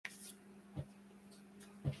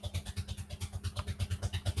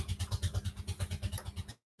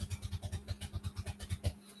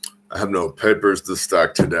I have no papers to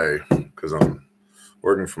stack today because I'm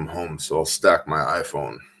working from home, so I'll stack my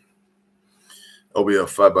iPhone.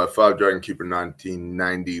 LBF 5x5, Dragon Keeper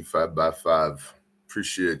 1990 5x5.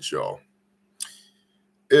 Appreciate y'all.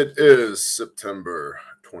 It is September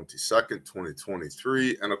 22nd,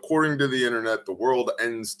 2023, and according to the internet, the world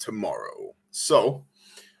ends tomorrow. So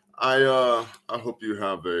I hope you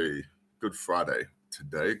have a good Friday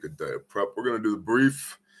today, good day of prep. We're going to do the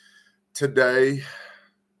brief today.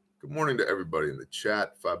 Good morning to everybody in the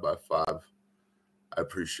chat, 5x5. I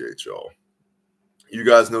appreciate y'all. You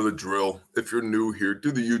guys know the drill. If you're new here,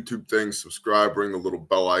 do the YouTube thing, subscribe, ring the little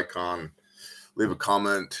bell icon, leave a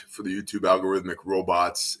comment for the YouTube algorithmic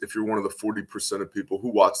robots. If you're one of the 40% of people who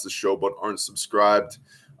watch the show but aren't subscribed,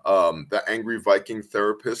 the Angry Viking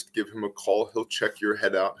therapist, give him a call. He'll check your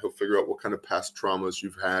head out. He'll figure out what kind of past traumas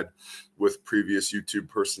you've had with previous YouTube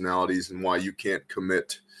personalities and why you can't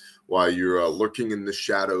commit, why you're lurking in the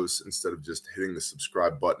shadows instead of just hitting the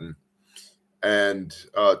subscribe button. And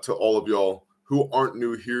to all of y'all who aren't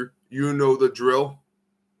new here, you know the drill.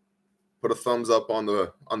 Put a thumbs up on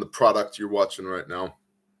the product you're watching right now.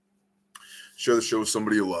 Share the show with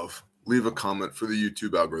somebody you love. Leave a comment for the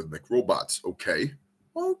YouTube algorithmic robots. Okay.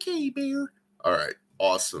 Okay, Bear. All right.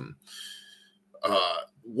 Awesome.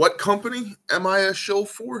 What company am I a shill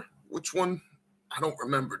for? Which one? I don't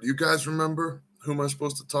remember. Do you guys remember? Who am I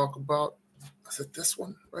supposed to talk about? Is it this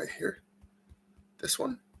one right here? This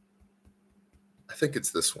one? I think it's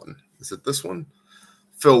this one. Is it this one?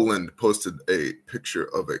 Phil Lind posted a picture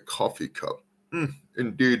of a coffee cup.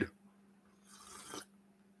 Indeed.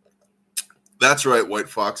 That's right, White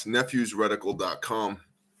Fox. Nephews.reticle.com.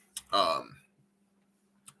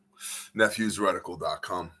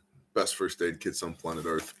 Nephews.reticle.com. Best first aid kits on planet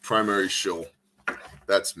Earth. Primary shill.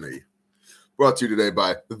 That's me. Brought to you today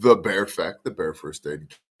by The Bear Fact. The Bear First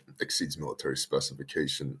Aid exceeds military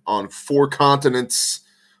specification on 4 continents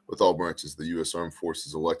with all branches of the U.S. Armed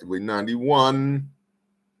Forces, electively 91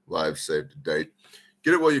 lives saved to date.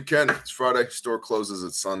 Get it while you can. It's Friday. Store closes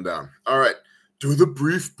at sundown. All right. Do the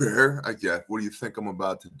brief, Bear. I get. What do you think I'm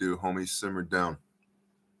about to do, homie? Simmer down.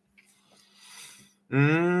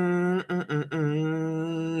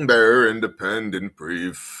 Bear Independent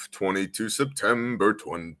Brief, 22 September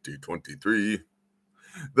 2023.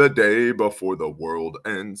 The day before the world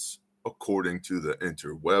ends, according to the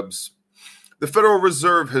interwebs. The Federal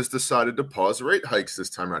Reserve has decided to pause rate hikes this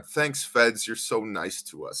time around. Thanks, Feds. You're so nice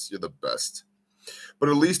to us. You're the best. But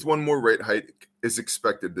at least one more rate hike is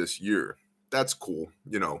expected this year. That's cool.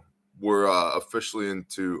 You know, we're officially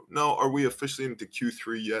into... No, are we officially into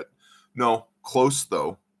Q3 yet? No, close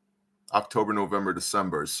though. October, November,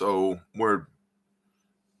 December. So we're,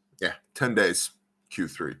 10 days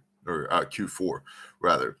Q3 or Q4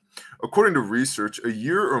 rather. According to research, a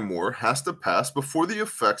year or more has to pass before the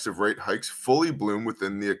effects of rate hikes fully bloom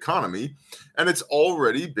within the economy, and it's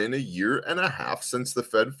already been a year and a half since the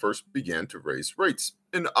Fed first began to raise rates.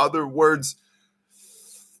 In other words,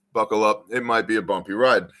 buckle up, it might be a bumpy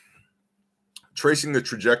ride. Tracing the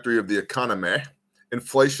trajectory of the economy,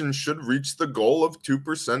 inflation should reach the goal of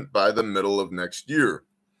 2% by the middle of next year. ?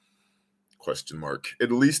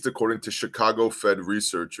 At least according to Chicago Fed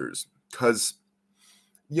researchers. Because,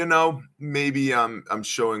 you know, maybe I'm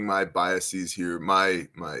showing my biases here, my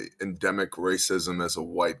endemic racism as a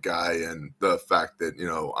white guy, and the fact that, you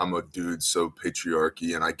know, I'm a dude, so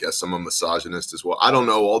patriarchy, and I guess I'm a misogynist as well. I don't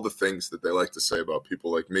know all the things that they like to say about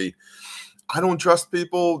people like me. I don't trust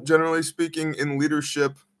people, generally speaking, in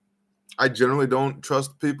leadership. I generally don't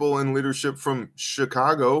trust people in leadership from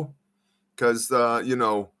Chicago because, you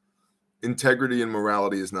know, integrity and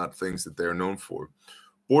morality is not things that they're known for.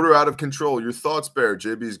 Border out of control. Your thoughts, Bear.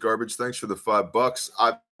 JB's Garbage. Thanks for the $5.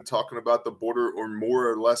 I've been talking about the border or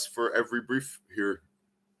more or less for every brief here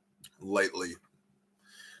lately.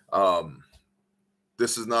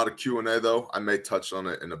 This is not a Q&A, though. I may touch on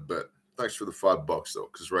it in a bit. Thanks for the $5, though,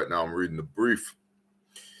 because right now I'm reading the brief.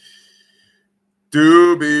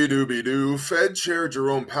 Doobie-doo. Fed Chair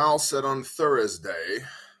Jerome Powell said on Thursday,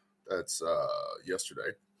 that's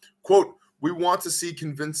yesterday, quote, "We want to see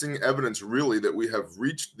convincing evidence, really, that we have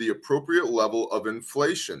reached the appropriate level of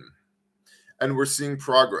inflation. And we're seeing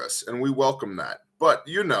progress, and we welcome that. But,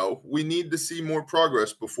 you know, we need to see more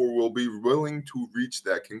progress before we'll be willing to reach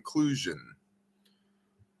that conclusion."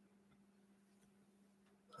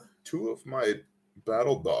 2 of my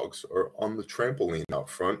battle dogs are on the trampoline out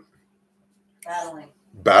front.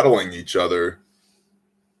 Battling each other.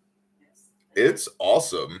 Yes. It's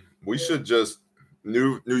awesome. We should just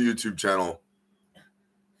new YouTube channel,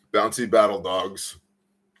 Bouncy Battle Dogs,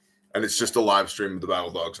 and it's just a live stream of the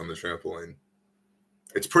battle dogs on the trampoline.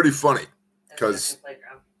 It's pretty funny because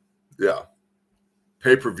Yeah.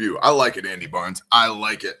 Pay-per-view. I like it, Andy Barnes. I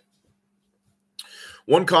like it.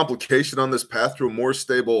 One complication on this path to a more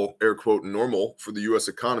stable, air quote, normal for the U.S.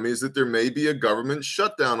 economy is that there may be a government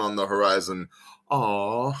shutdown on the horizon.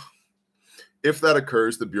 Aww. If that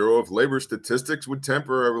occurs, the Bureau of Labor Statistics would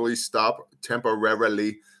temporarily stop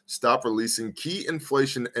releasing key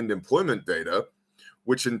inflation and employment data,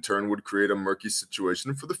 which in turn would create a murky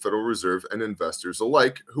situation for the Federal Reserve and investors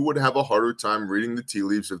alike, who would have a harder time reading the tea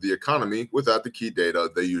leaves of the economy without the key data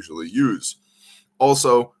they usually use.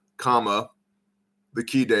 Also, the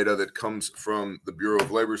key data that comes from the Bureau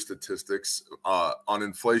of Labor Statistics on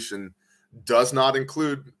inflation does not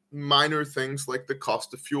include minor things like the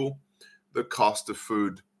cost of fuel, the cost of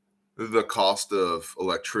food, the cost of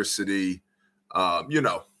electricity,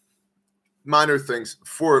 minor things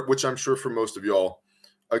for which I'm sure for most of y'all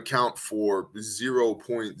account for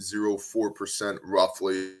 0.04%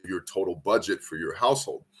 roughly of your total budget for your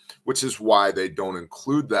household, which is why they don't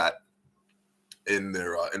include that in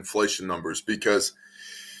their inflation numbers, because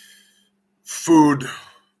food,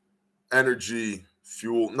 energy,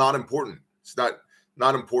 fuel, not important. It's not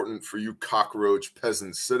important for you cockroach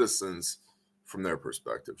peasant citizens from their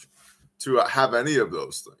perspective to have any of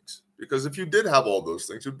those things. Because if you did have all those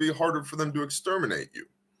things, it would be harder for them to exterminate you.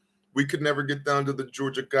 We could never get down to the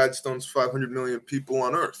Georgia Guidestone's 500 million people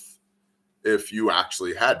on Earth. If you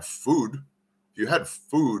actually had food,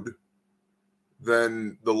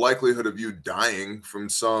 then the likelihood of you dying from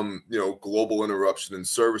some, global interruption in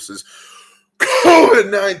services,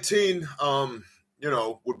 COVID-19,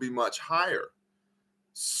 would be much higher.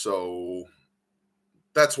 So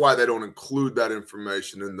that's why they don't include that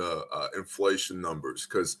information in the inflation numbers,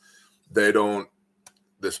 because they don't.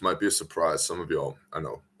 This might be a surprise. Some of y'all, I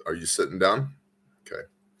know. Are you sitting down? Okay.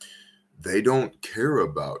 They don't care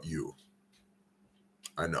about you.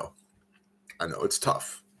 I know. It's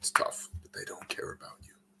tough. But they don't care about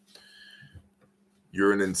you.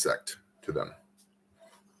 You're an insect to them.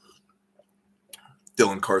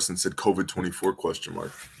 Dylan Carson said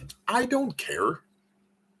COVID-24 ? I don't care.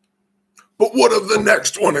 But what if the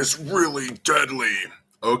next one is really deadly?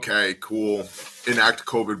 Okay, cool. Enact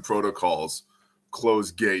COVID protocols. Close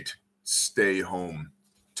gate. Stay home.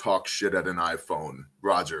 Talk shit at an iPhone.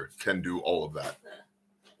 Roger, can do all of that.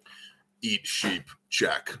 Eat sheep.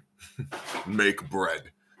 Check. Make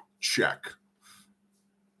bread. Check.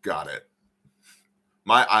 Got it.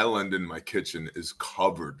 My island in my kitchen is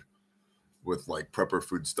covered with like prepper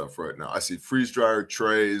food stuff right now. I see freeze dryer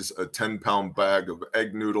trays, a 10-pound bag of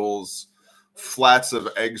egg noodles, flats of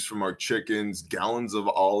eggs from our chickens, gallons of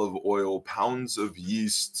olive oil, pounds of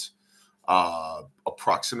yeast,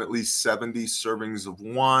 approximately 70 servings of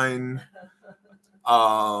wine,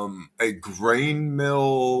 a grain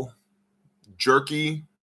mill jerky,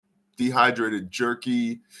 dehydrated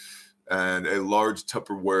jerky, and a large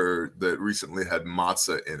Tupperware that recently had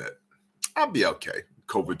matzah in it. I'll be okay.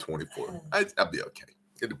 COVID-24. I'll be okay.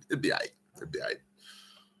 It'd be all right.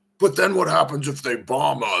 But then what happens if they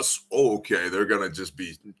bomb us? Oh, okay, they're going to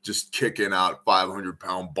be kicking out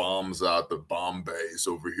 500-pound bombs out the bomb bays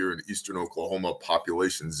over here in eastern Oklahoma,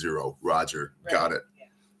 population 0. Roger. Right. Got it. Yeah.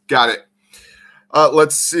 Got it.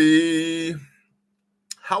 Let's see.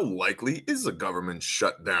 How likely is a government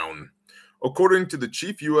shutdown? According to the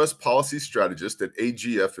chief U.S. policy strategist at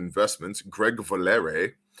AGF Investments, Greg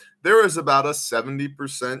Valere, there is about a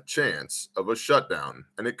 70% chance of a shutdown,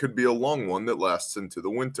 and it could be a long one that lasts into the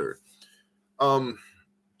winter.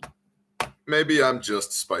 Maybe I'm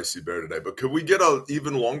just spicy bear today, but could we get an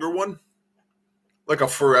even longer one? Like a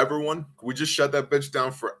forever one? Could we just shut that bitch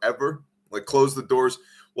down forever? Like close the doors?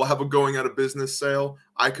 We'll have a going out of business sale.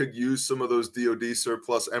 I could use some of those DOD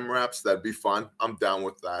surplus MRAPs. That'd be fun. I'm down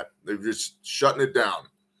with that. They're just shutting it down.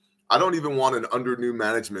 I don't even want an under new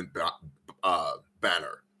management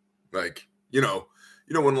banner. Like,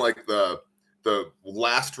 when like the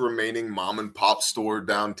last remaining mom and pop store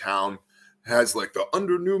downtown has like the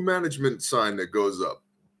under new management sign that goes up.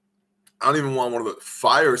 I don't even want one of the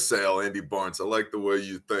fire sale, Andy Barnes. I like the way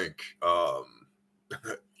you think.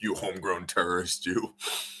 You homegrown terrorist, you.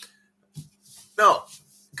 No,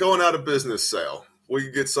 going out of business sale. We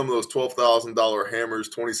could get some of those $12,000 hammers,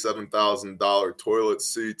 $27,000 toilet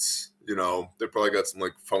seats. They probably got some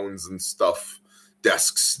like phones and stuff.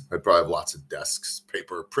 Desks. They probably have lots of desks,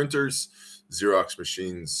 paper, printers, Xerox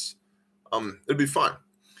machines. It'd be fun.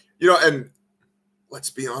 And let's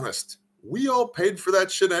be honest, we all paid for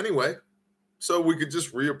that shit anyway. So we could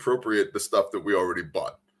just reappropriate the stuff that we already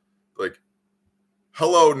bought. Like,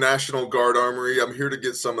 hello, National Guard Armory. I'm here to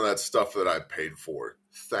get some of that stuff that I paid for.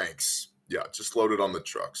 Thanks. Yeah, just load it on the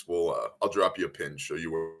trucks. I'll drop you a pin, show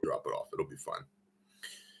you where to drop it off. It'll be fun.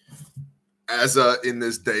 As in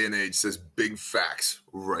this day and age says big facts,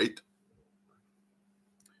 right?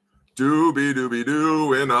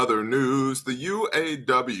 Dooby-doo. In other news, the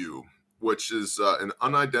UAW, which is an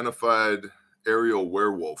unidentified aerial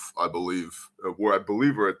werewolf, I believe, where I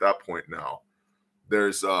believe we're at that point now.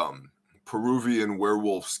 There's Peruvian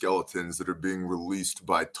werewolf skeletons that are being released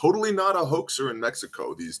by Totally Not a Hoaxer in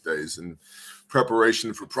Mexico these days in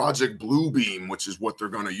preparation for Project Bluebeam, which is what they're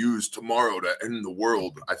going to use tomorrow to end the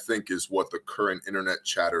world, I think is what the current internet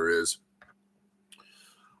chatter is.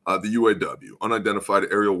 The UAW, unidentified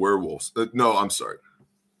aerial werewolves. No, I'm sorry.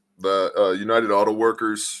 The United Auto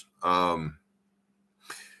Workers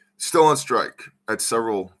still on strike at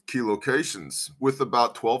several key locations with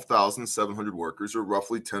about 12,700 workers, or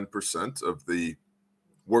roughly 10% of the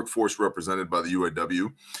workforce represented by the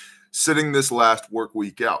UAW, sitting this last work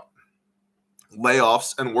week out.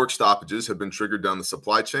 Layoffs and work stoppages have been triggered down the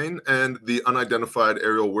supply chain, and the unidentified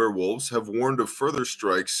aerial werewolves have warned of further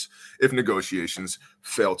strikes if negotiations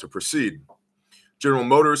fail to proceed. General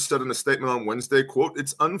Motors said in a statement on Wednesday, quote,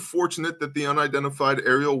 "It's unfortunate that the unidentified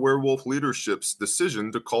aerial werewolf leadership's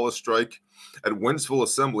decision to call a strike at Wentzville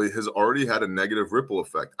Assembly has already had a negative ripple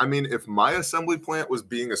effect." I mean, if my assembly plant was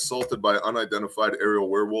being assaulted by unidentified aerial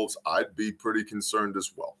werewolves, I'd be pretty concerned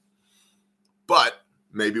as well. But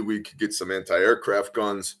maybe we could get some anti-aircraft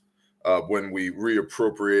guns when we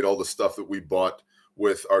reappropriate all the stuff that we bought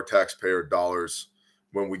with our taxpayer dollars.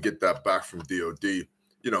 When we get that back from DOD,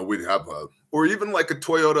 we'd have or even like a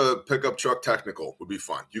Toyota pickup truck technical would be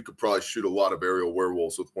fine. You could probably shoot a lot of aerial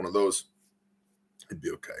werewolves with one of those. It'd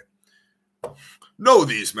be okay. No,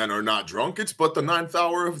 these men are not drunk. It's but the 9th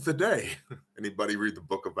hour of the day. Anybody read the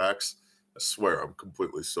Book of Acts? I swear I'm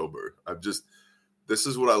completely sober. This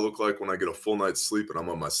is what I look like when I get a full night's sleep and I'm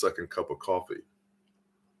on my second cup of coffee.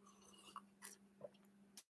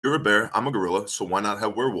 You're a bear, I'm a gorilla, so why not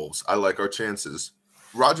have werewolves? I like our chances.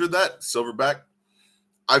 Roger that, Silverback.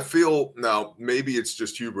 I feel, now, maybe it's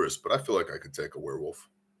just hubris, but I feel like I could take a werewolf.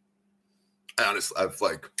 Honestly,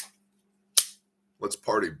 let's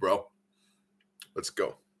party, bro. Let's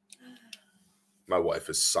go. My wife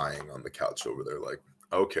is sighing on the couch over there like,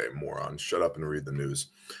 okay, moron, shut up and read the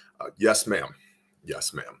news. Yes, ma'am.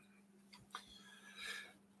 Yes, ma'am.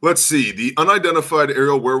 Let's see. The unidentified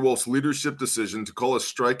aerial werewolf's leadership decision to call a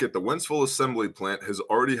strike at the Wentzville Assembly plant has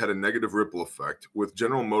already had a negative ripple effect, with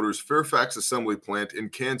General Motors' Fairfax Assembly plant in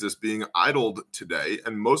Kansas being idled today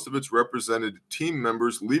and most of its represented team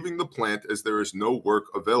members leaving the plant as there is no work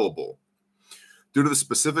available. Due to the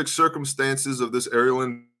specific circumstances of this aerial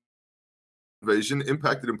invasion,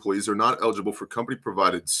 impacted employees are not eligible for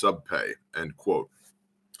company-provided subpay, end quote.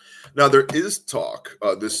 Now, there is talk,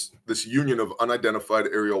 this union of unidentified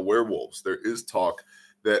aerial werewolves, there is talk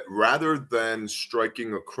that rather than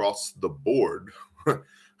striking across the board,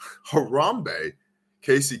 Harambe,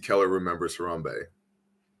 Casey Keller remembers Harambe.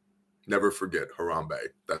 Never forget Harambe.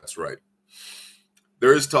 That's right.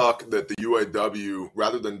 There is talk that the UAW,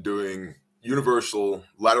 rather than doing universal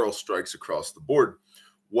lateral strikes across the board,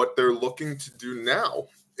 what they're looking to do now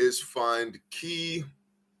is find key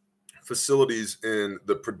facilities in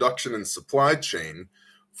the production and supply chain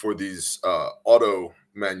for these auto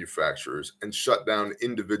manufacturers and shut down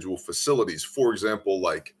individual facilities. For example,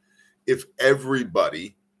 like if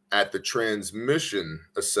everybody at the transmission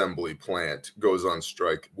assembly plant goes on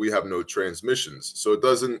strike, we have no transmissions. So it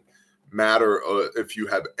doesn't matter if you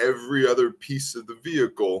have every other piece of the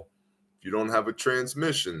vehicle. If you don't have a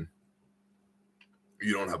transmission,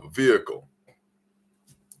 you don't have a vehicle.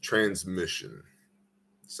 Transmission.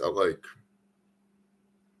 So like,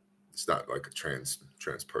 it's not like a trans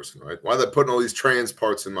person, right? Why are they putting all these trans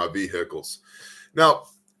parts in my vehicles? Now,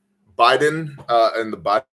 Biden and the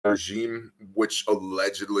Biden regime, which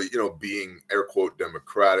allegedly, being air quote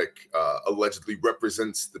democratic, allegedly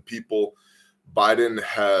represents the people. Biden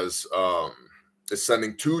is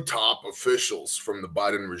sending 2 top officials from the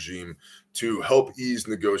Biden regime to help ease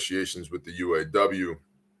negotiations with the UAW.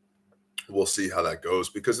 We'll see how that goes,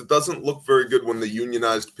 because it doesn't look very good when the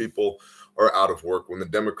unionized people are out of work, when the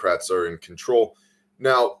Democrats are in control.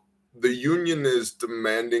 Now, the union is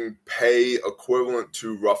demanding pay equivalent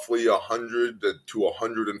to roughly $100,000 to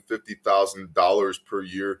 $150,000 per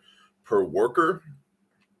year per worker.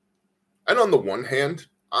 And on the one hand,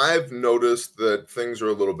 I've noticed that things are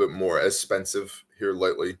a little bit more expensive here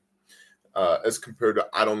lately, as compared to,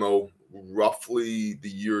 I don't know, roughly the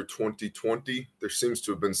year 2020. There seems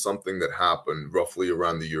to have been something that happened roughly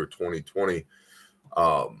around the year 2020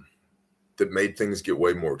 that made things get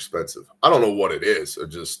way more expensive. I don't know what it is.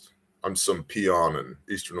 I'm some peon in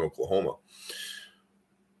eastern Oklahoma.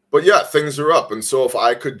 But yeah, things are up. And so if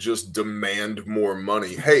I could just demand more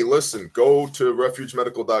money, hey, listen, go to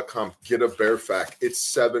refugemedical.com, get a Bearfac.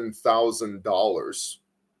 It's $7,000.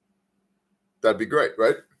 That'd be great,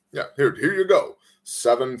 right? Yeah, here you go.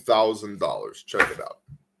 $7,000. Check it out.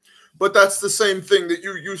 But that's the same thing that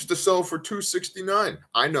you used to sell for $269.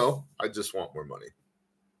 I know. I just want more money.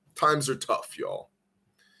 Times are tough, y'all.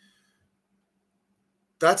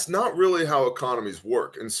 That's not really how economies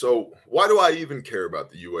work. And so why do I even care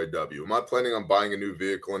about the UAW? Am I planning on buying a new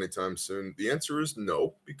vehicle anytime soon? The answer is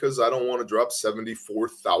no, because I don't want to drop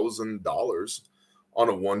 $74,000 on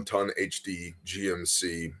a 1-ton HD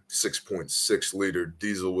GMC 6.6 liter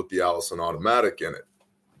diesel with the Allison automatic in it.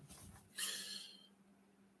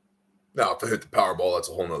 Now, if I hit the Powerball, that's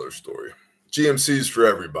a whole nother story. GMC's for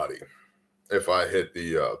everybody if I hit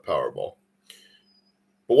the Powerball.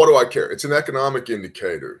 But what do I care? It's an economic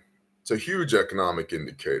indicator. It's a huge economic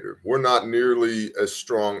indicator. We're not nearly as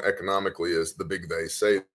strong economically as the big they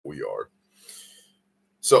say we are.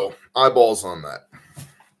 So, eyeballs on that.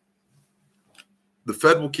 The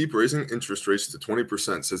Fed will keep raising interest rates to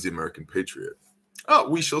 20%, says the American Patriot. Oh,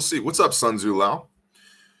 we shall see. What's up, Sun Tzu Lao?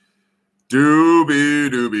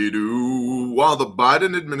 Doobie-doo. While the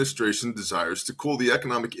Biden administration desires to cool the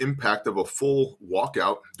economic impact of a full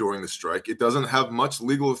walkout during the strike, it doesn't have much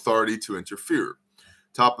legal authority to interfere.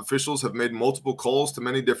 Top officials have made multiple calls to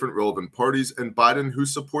many different relevant parties, and Biden, who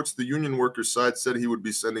supports the union workers' side, said he would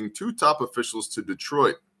be sending 2 top officials to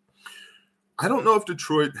Detroit. I don't know if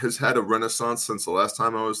Detroit has had a renaissance since the last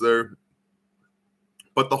time I was there,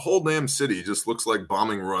 but the whole damn city just looks like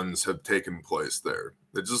bombing runs have taken place there.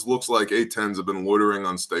 It just looks like A-10s have been loitering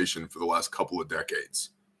on station for the last couple of decades.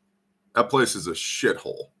 That place is a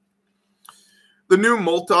shithole. The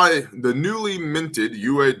newly minted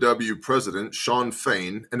UAW president, Shawn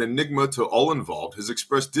Fain, an enigma to all involved, has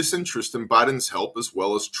expressed disinterest in Biden's help as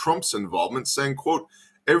well as Trump's involvement, saying, quote,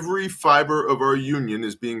 "Every fiber of our union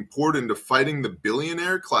is being poured into fighting the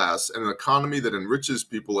billionaire class and an economy that enriches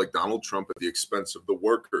people like Donald Trump at the expense of the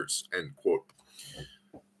workers," end quote.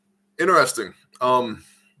 Interesting.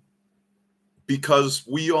 Because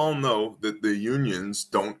we all know that the unions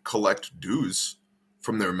don't collect dues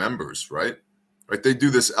from their members, right? Right? They do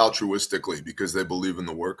this altruistically because they believe in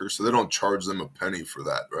the workers, so they don't charge them a penny for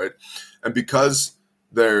that, right? And because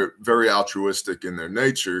they're very altruistic in their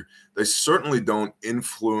nature, they certainly don't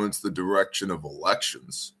influence the direction of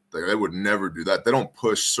elections. They would never do that. They don't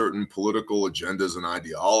push certain political agendas and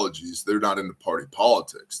ideologies. They're not into party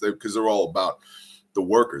politics because they're all about the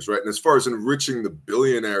workers, right? And as far as enriching the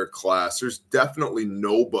billionaire class, there's definitely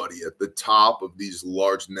nobody at the top of these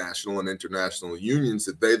large national and international unions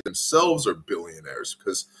that they themselves are billionaires,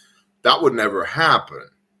 because that would never happen,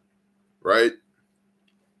 right?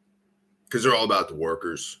 Because they're all about the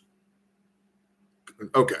workers.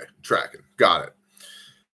 Okay, tracking. Got it.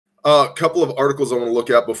 A couple of articles I want to look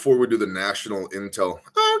at before we do the national intel.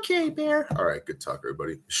 Okay, Bear. All right, good talk,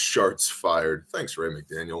 everybody. Sharts fired. Thanks, Ray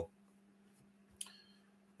McDaniel.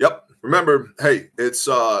 Yep. Remember, hey, it's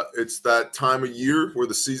that time of year where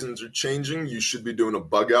the seasons are changing. You should be doing a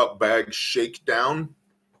bug out bag shakedown.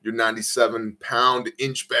 Your 97-pound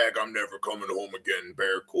inch bag. I'm never coming home again,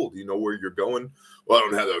 Bear. Cool. Do you know where you're going? Well, I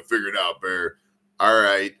don't have that figured out, Bear. All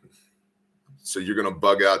right. So you're going to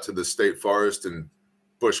bug out to the state forest and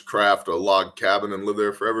bushcraft a log cabin and live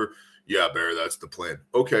there forever? Yeah, Bear, that's the plan.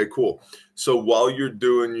 Okay, cool. So while you're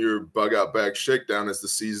doing your bug out bag shakedown, as the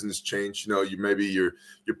seasons change, you're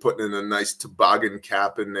putting in a nice toboggan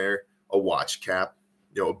cap in there, a watch cap,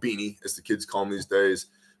 a beanie, as the kids call them these days.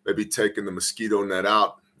 Maybe taking the mosquito net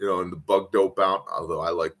out, and the bug dope out, although I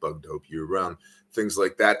like bug dope year round. Things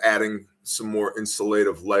like that, adding some more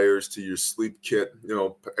insulative layers to your sleep kit,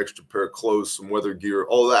 extra pair of clothes, some weather gear,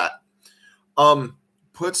 all that.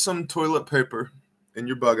 Put some toilet paper in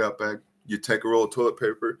your bug out bag. You take a roll of toilet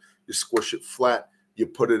paper, you squish it flat, you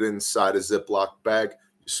put it inside a Ziploc bag,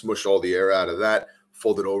 you smush all the air out of that,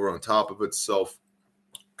 fold it over on top of itself.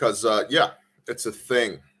 Because, it's a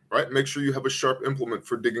thing, right? Make sure you have a sharp implement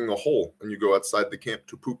for digging a hole and you go outside the camp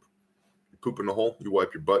to poop. You poop in the hole, you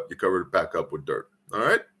wipe your butt, you cover it back up with dirt. All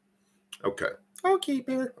right? Okay. Okay,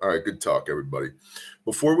 Bear. All right, good talk, everybody.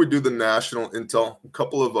 Before we do the national intel, a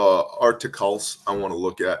couple of articles I want to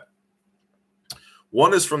look at.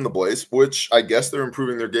 One is from The Blaze, which I guess they're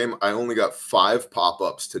improving their game. I only got 5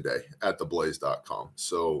 pop-ups today at theblaze.com.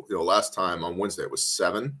 So, last time on Wednesday it was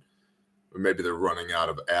 7. Or maybe they're running out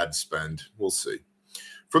of ad spend. We'll see.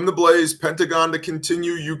 From The Blaze, Pentagon to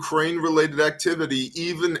continue Ukraine-related activity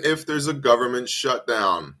even if there's a government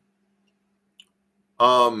shutdown.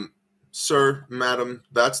 Sir, madam,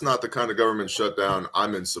 that's not the kind of government shutdown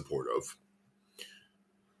I'm in support of.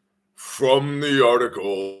 From the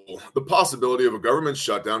article, the possibility of a government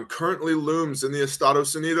shutdown currently looms in the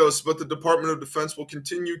Estados Unidos, but the Department of Defense will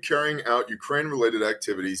continue carrying out Ukraine-related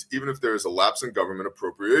activities even if there is a lapse in government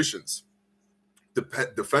appropriations.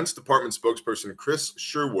 The Defense Department spokesperson Chris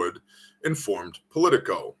Sherwood informed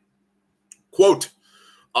Politico. Quote,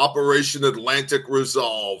 Operation Atlantic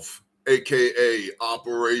Resolve, aka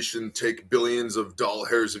Operation Take Billions of Doll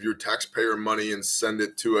Hairs of Your Taxpayer Money and Send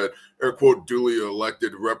It to a, air quote, duly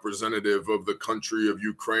elected representative of the country of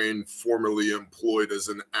Ukraine, formerly employed as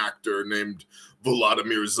an actor named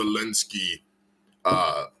Volodymyr Zelensky,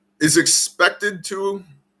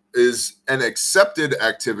 is an accepted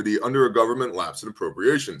activity under a government lapse in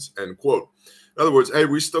appropriations, end quote. In other words, hey,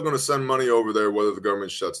 we're still going to send money over there whether the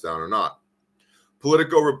government shuts down or not.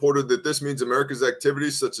 Politico reported that this means America's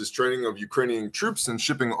activities such as training of Ukrainian troops and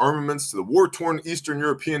shipping armaments to the war-torn Eastern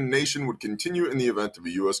European nation would continue in the event of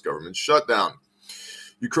a U.S. government shutdown.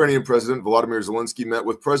 Ukrainian President Volodymyr Zelensky met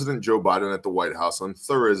with President Joe Biden at the White House on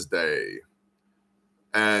Thursday.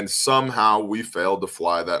 And somehow we failed to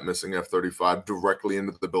fly that missing F-35 directly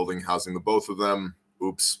into the building housing the both of them.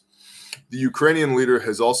 Oops. The Ukrainian leader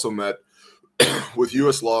has also met with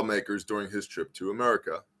U.S. lawmakers during his trip to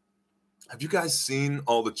America. Have you guys seen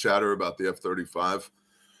all the chatter about the F-35?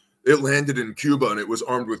 It landed in Cuba and it was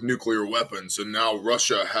armed with nuclear weapons. And now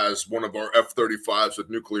Russia has one of our F-35s with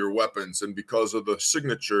nuclear weapons. And because of the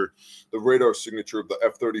signature, the radar signature of the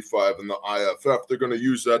F-35 and the IFF, they're going to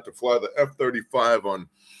use that to fly the F-35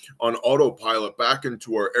 on autopilot back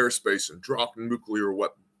into our airspace and drop nuclear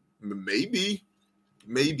weapons. Maybe.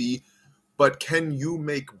 But can you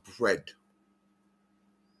make bread?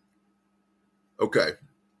 Okay.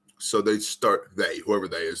 So whoever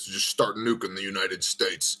they is, just start nuking the United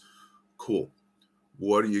States. Cool.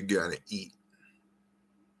 What are you going to eat?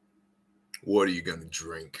 What are you going to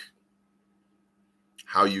drink?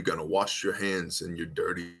 How are you going to wash your hands in your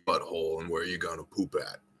dirty butthole, and where are you going to poop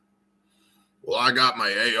at? Well, I got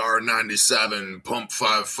my AR-97 Pump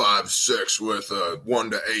 5.56 with a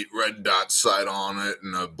 1 to 8 red dot sight on it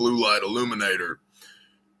and a blue light illuminator.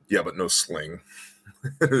 Yeah, but no sling.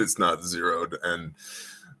 It's not zeroed, and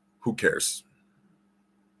who cares?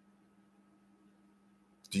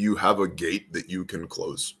 Do you have a gate that you can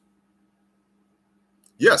close?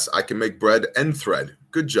 Yes, I can make bread and thread.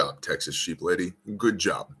 Good job, Texas sheep lady. Good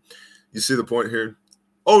job. You see the point here?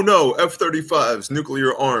 Oh no, F-35s,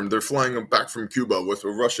 nuclear armed. They're flying them back from Cuba with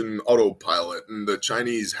a Russian autopilot, and the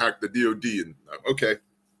Chinese hacked the DOD. And okay.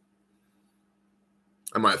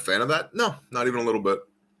 Am I a fan of that? No, not even a little bit.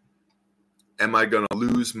 Am I going to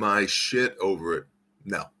lose my shit over it?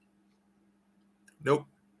 No. Nope.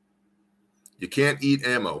 You can't eat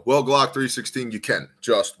ammo. Well, Glock 316, you can.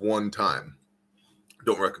 Just one time.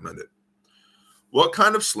 Don't recommend it. What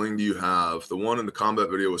kind of sling do you have? The one in the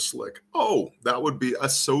combat video was slick. Oh, that would be a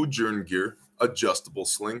Sojourn Gear adjustable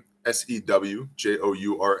sling.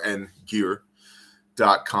 SEWJOURN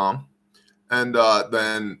gear.com. And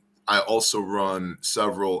then I also run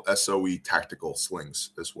several SOE tactical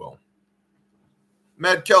slings as well.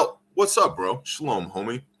 Mad Kelt, what's up, bro? Shalom,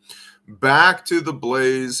 homie. Back to the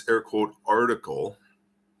Blaze, air quote, article.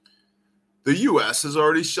 The U.S. has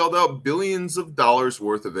already shelled out billions of dollars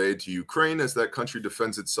worth of aid to Ukraine as that country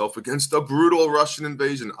defends itself against a brutal Russian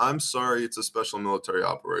invasion. I'm sorry, it's a special military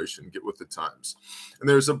operation. Get with the times. And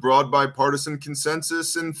there's a broad bipartisan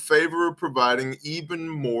consensus in favor of providing even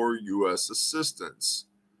more U.S. assistance.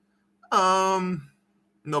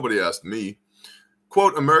 Nobody asked me.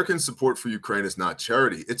 Quote, American support for Ukraine is not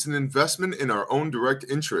charity. It's an investment in our own direct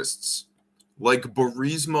interests. Like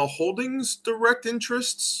Burisma Holdings' direct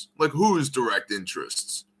interests? Like whose direct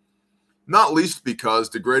interests? Not least because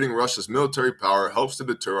degrading Russia's military power helps to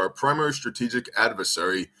deter our primary strategic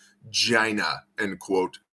adversary, China, end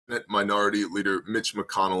quote. Minority Leader Mitch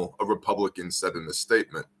McConnell, a Republican, said in a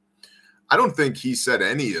statement. I don't think he said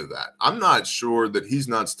any of that. I'm not sure that he's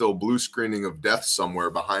not still blue screening of death somewhere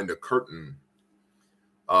behind a curtain.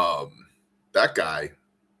 That guy,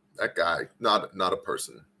 not a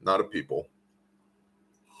person, not a people.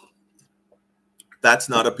 That's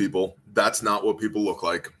not a people. That's not what people look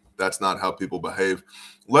like. That's not how people behave,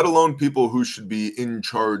 let alone people who should be in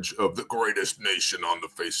charge of the greatest nation on the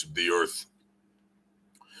face of the earth.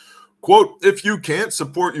 Quote, if you can't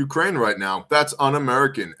support Ukraine right now, that's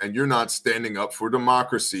un-American and you're not standing up for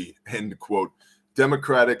democracy, end quote.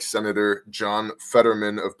 Democratic Senator John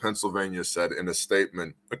Fetterman of Pennsylvania said in a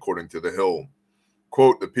statement, according to The Hill.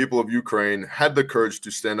 Quote, the people of Ukraine had the courage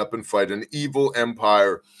to stand up and fight an evil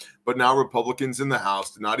empire, but now Republicans in the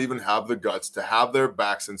House do not even have the guts to have their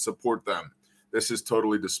backs and support them. This is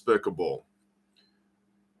totally despicable.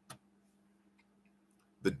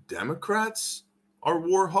 the Democrats are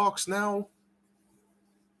war hawks now?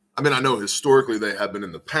 I mean, I know historically they have been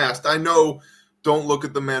in the past. I know, don't look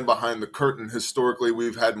at the man behind the curtain. Historically,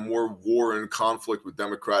 we've had more war and conflict with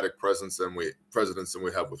Democratic presidents than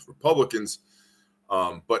we have with Republicans.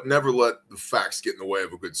 But never let the facts get in the way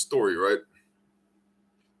of a good story, right?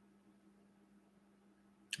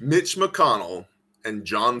 Mitch McConnell and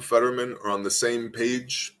John Fetterman are on the same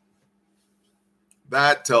page.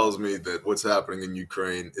 That tells me that what's happening in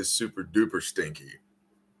Ukraine is super duper stinky.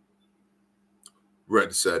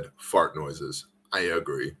 Red said, fart noises. I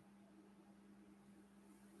agree.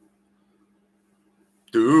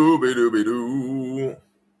 Doobie doobie doo.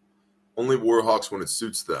 Only Warhawks when it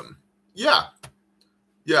suits them. Yeah.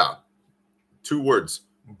 2 words.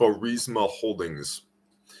 Burisma Holdings.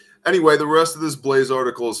 Anyway, the rest of this Blaze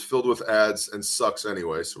article is filled with ads and sucks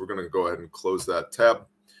anyway, so we're going to go ahead and close that tab.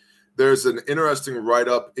 There's an interesting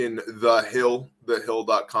write-up in The Hill,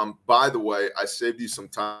 thehill.com. By the way, I saved you some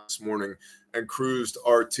time this morning and cruised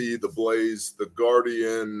RT, The Blaze, The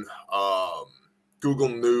Guardian, Google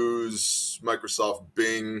News, Microsoft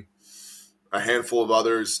Bing, a handful of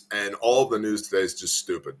others, and all of the news today is just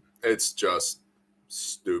stupid. It's just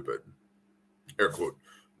stupid. Air quote,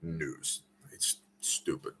 news. It's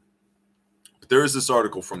stupid. But there is this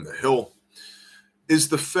article from The Hill. Is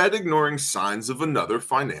the Fed ignoring signs of another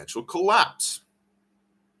financial collapse?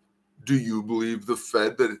 Do you believe the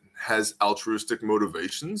Fed that has altruistic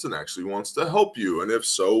motivations and actually wants to help you? And if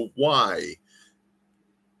so, why?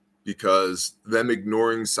 Because them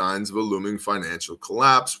ignoring signs of a looming financial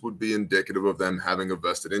collapse would be indicative of them having a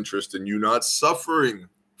vested interest in you not suffering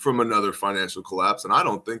from another financial collapse, and I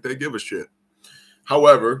don't think they give a shit.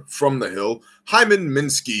 However, from The Hill, Hyman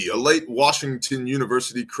Minsky, a late Washington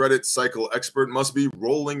University credit cycle expert, must be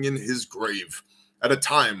rolling in his grave at a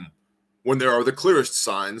time when there are the clearest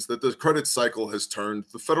signs that the credit cycle has turned.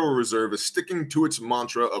 The Federal Reserve is sticking to its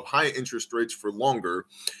mantra of high interest rates for longer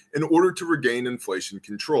in order to regain inflation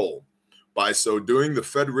control. By so doing, the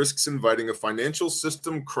Fed risks inviting a financial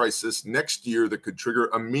system crisis next year that could trigger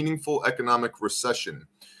a meaningful economic recession.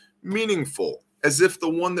 Meaningful, as if the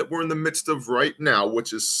one that we're in the midst of right now,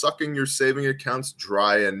 which is sucking your saving accounts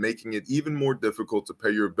dry and making it even more difficult to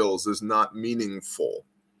pay your bills, is not meaningful.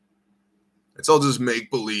 It's all just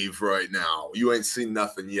make-believe right now. You ain't seen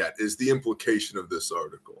nothing yet, is the implication of this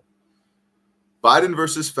article. Biden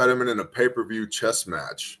versus Fetterman in a pay-per-view chess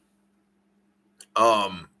match.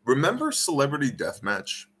 Remember Celebrity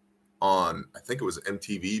Deathmatch on, I think it was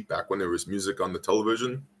MTV, back when there was music on the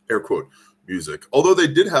television? Air quote, music. Although they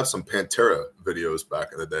did have some Pantera videos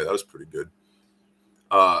back in the day. That was pretty good.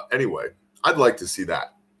 Anyway, I'd like to see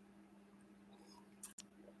that.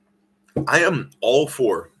 I am all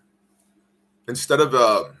for, instead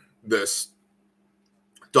of this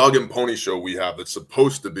dog and pony show we have that's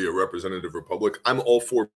supposed to be a representative republic, I'm all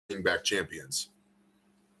for bringing back champions.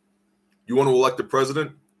 You want to elect a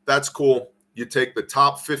president? That's cool. You take the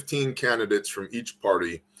top 15 candidates from each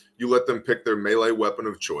party. You let them pick their melee weapon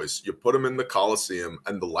of choice. You put them in the Coliseum,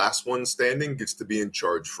 and the last one standing gets to be in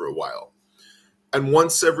charge for a while. And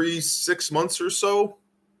once every 6 months or so,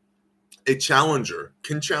 a challenger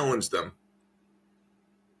can challenge them.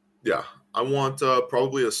 Yeah, I want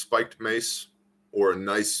probably a spiked mace or a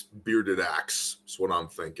nice bearded axe. That's what I'm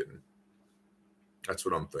thinking.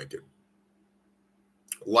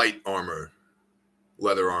 Light armor,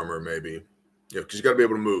 leather armor maybe. Yeah, because you got to be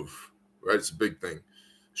able to move, right? It's a big thing.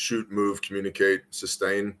 Shoot, move, communicate,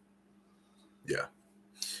 sustain. Yeah.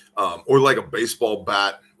 Or like a baseball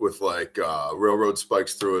bat with like railroad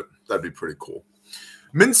spikes through it. That'd be pretty cool.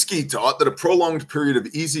 Minsky taught that a prolonged period of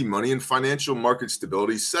easy money and financial market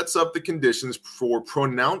stability sets up the conditions for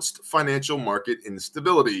pronounced financial market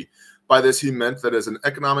instability. By this, he meant that as an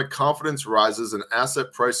economic confidence rises and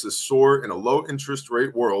asset prices soar in a low interest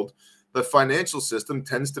rate world, the financial system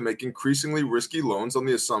tends to make increasingly risky loans on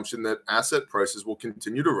the assumption that asset prices will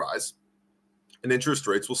continue to rise and interest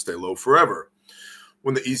rates will stay low forever.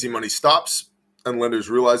 When the easy money stops and lenders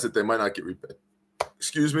realize that they might not get repaid,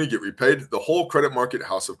 the whole credit market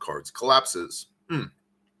house of cards collapses.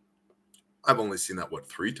 I've only seen that,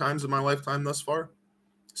 3 times in my lifetime thus far?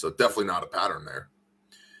 So definitely not a pattern there.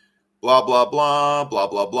 Blah, blah, blah, blah,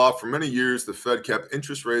 blah, blah. For many years, the Fed kept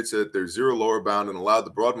interest rates at their zero lower bound and allowed the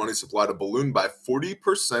broad money supply to balloon by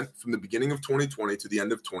 40% from the beginning of 2020 to the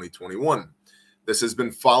end of 2021. This has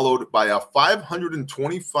been followed by a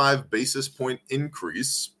 525 basis point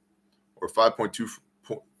increase, or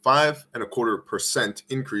 5.25%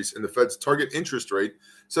 increase in the Fed's target interest rate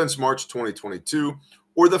since March 2022,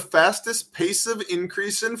 or the fastest pace of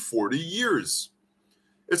increase in 40 years.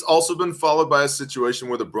 It's also been followed by a situation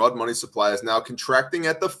where the broad money supply is now contracting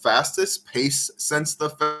at the fastest pace since the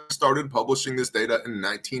Fed started publishing this data in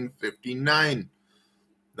 1959.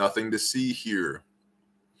 Nothing to see here.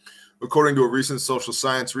 According to a recent Social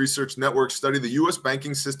Science Research Network study, the U.S.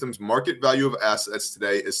 banking system's market value of assets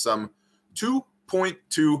today is some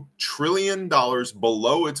 $2.2 trillion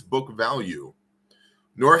below its book value.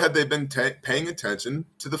 Nor had they been paying attention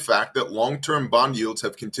to the fact that long-term bond yields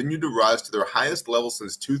have continued to rise to their highest level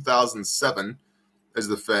since 2007 as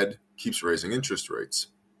the Fed keeps raising interest rates.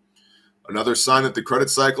 Another sign that the credit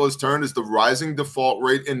cycle has turned is the rising default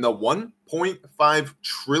rate in the $1.5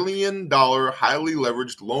 trillion highly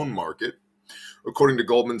leveraged loan market. According to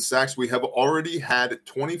Goldman Sachs, we have already had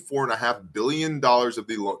 $24.5 billion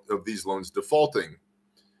of these loans defaulting.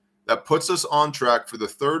 That puts us on track for the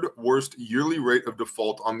third worst yearly rate of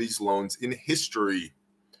default on these loans in history.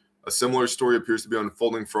 A similar story appears to be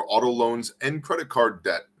unfolding for auto loans and credit card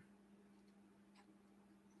debt.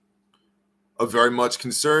 Of very much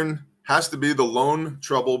concern has to be the loan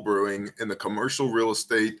trouble brewing in the commercial real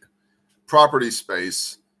estate property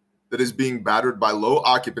space that is being battered by low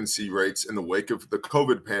occupancy rates in the wake of the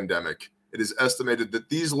COVID pandemic. It is estimated that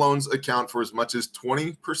these loans account for as much as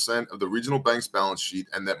 20% of the regional bank's balance sheet,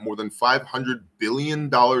 and that more than $500 billion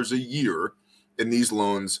a year in these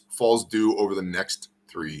loans falls due over the next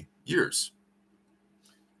 3 years.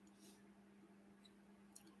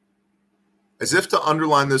 As if to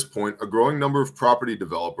underline this point, a growing number of property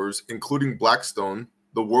developers, including Blackstone,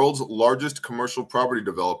 the world's largest commercial property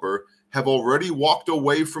developer, have already walked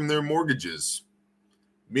away from their mortgages.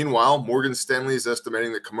 Meanwhile, Morgan Stanley is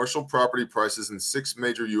estimating that commercial property prices in 6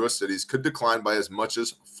 major U.S. cities could decline by as much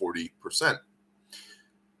as 40%.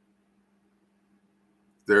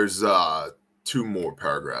 There's 2 more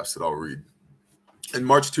paragraphs that I'll read. In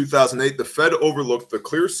March 2008, the Fed overlooked the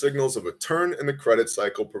clear signals of a turn in the credit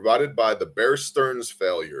cycle provided by the Bear Stearns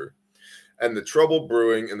failure and the trouble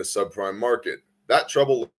brewing in the subprime market. That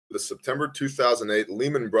trouble led to the September 2008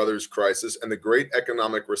 Lehman Brothers crisis and the Great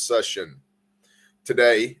Economic Recession.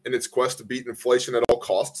 Today, in its quest to beat inflation at all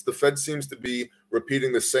costs, the Fed seems to be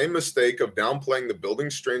repeating the same mistake of downplaying the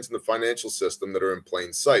building strains in the financial system that are in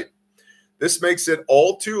plain sight. This makes it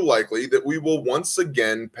all too likely that we will once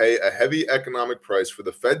again pay a heavy economic price for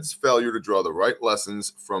the Fed's failure to draw the right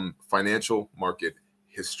lessons from financial market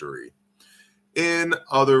history. In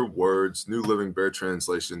other words, New Living Bear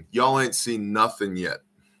translation, y'all ain't seen nothing yet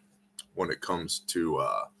when it comes to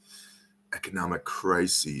economic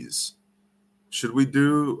crises. Should we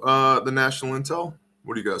do the national intel?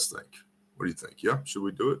 What do you guys think? What do you think? Yeah, should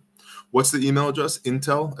we do it? What's the email address?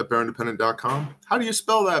 intel@bearindependent.com. How do you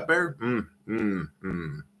spell that, Bear?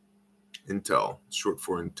 Intel, short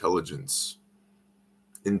for intelligence.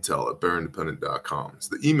 Intel@bearindependent.com. It's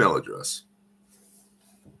the email address.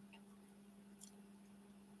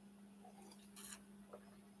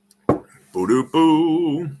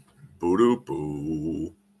 Boo-doo-boo.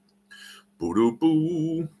 Boo-doo-boo.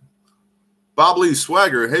 Boo-doo-boo. Bob Lee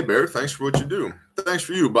Swagger. Hey, Bear, thanks for what you do. Thanks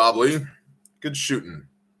for you, Bob Lee. Good shooting.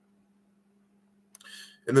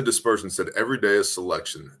 In the dispersion said, every day is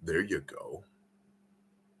selection. There you go.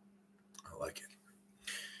 I like it.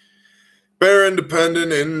 Bear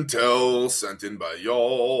Independent Intel sent in by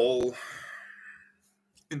y'all.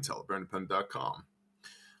 Intel@bearindependent.com.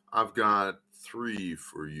 I've got 3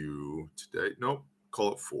 for you today. Nope,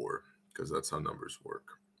 call it 4 because that's how numbers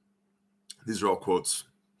work. These are all quotes.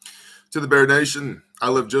 To the Bear Nation, I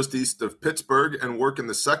live just east of Pittsburgh and work in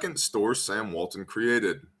the second store Sam Walton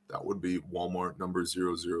created. That would be Walmart number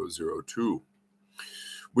 0002.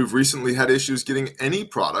 We've recently had issues getting any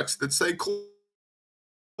products that say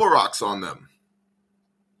Clorox on them.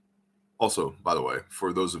 Also, by the way,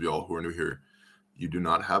 for those of y'all who are new here, you do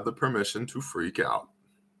not have the permission to freak out.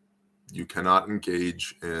 You cannot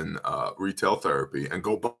engage in retail therapy and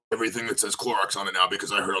go buy everything that says Clorox on it now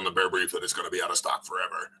because I heard on the Bear Brief that it's going to be out of stock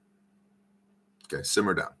forever. Okay,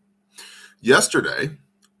 simmer down. Yesterday,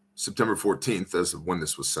 September 14th, as of when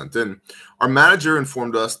this was sent in, our manager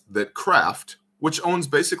informed us that Kraft, which owns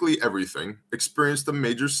basically everything, experienced a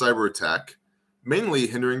major cyber attack, mainly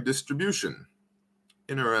hindering distribution.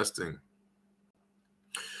 Interesting.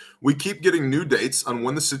 We keep getting new dates on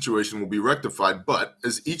when the situation will be rectified, but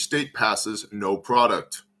as each date passes, no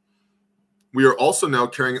product. We are also now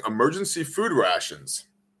carrying emergency food rations.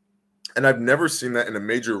 And I've never seen that in a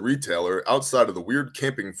major retailer outside of the weird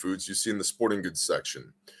camping foods you see in the sporting goods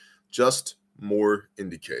section. Just more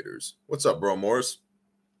indicators. What's up, bro, Morris?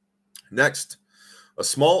 Next, a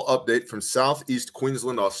small update from Southeast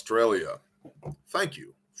Queensland, Australia. Thank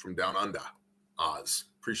you from down under, Oz.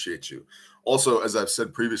 Appreciate you. Also, as I've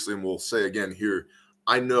said previously and we'll say again here,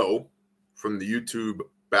 I know from the YouTube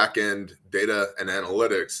backend data and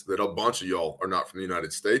analytics that a bunch of y'all are not from the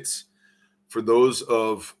United States. For those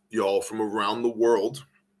of y'all from around the world,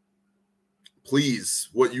 please,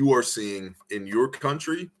 what you are seeing in your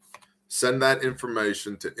country, send that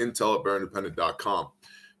information to intel@bearindependent.com,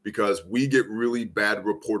 because we get really bad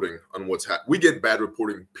reporting on what's happening. We get bad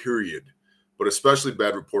reporting, period, but especially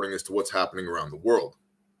bad reporting as to what's happening around the world.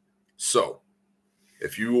 So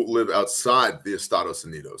if you live outside the Estados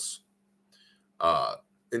Unidos,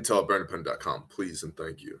 intel@bearindependent.com, please and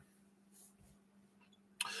thank you.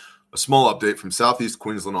 A small update from Southeast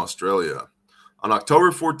Queensland, Australia. On October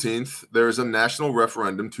 14th, there is a national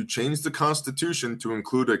referendum to change the Constitution to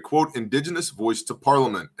include a, quote, Indigenous voice to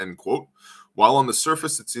Parliament, end quote. While on the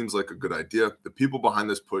surface it seems like a good idea, the people behind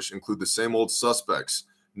this push include the same old suspects,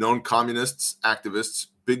 known communists, activists,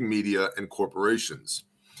 big media, and corporations.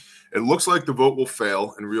 It looks like the vote will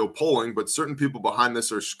fail in real polling, but certain people behind this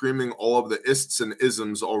are screaming all of the ists and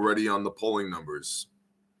isms already on the polling numbers.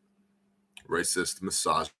 Racist,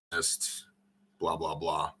 misogynist, blah, blah,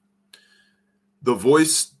 blah.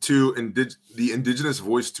 The Indigenous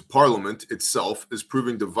voice to Parliament itself is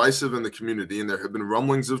proving divisive in the community, and there have been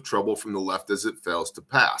rumblings of trouble from the left as it fails to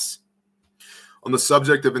pass. On the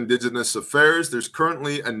subject of Indigenous affairs, there's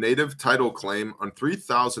currently a native title claim on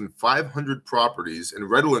 3,500 properties in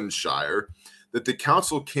Redlandshire that the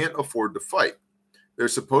council can't afford to fight. They're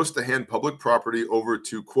supposed to hand public property over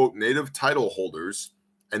to, quote, native title holders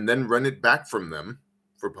and then rent it back from them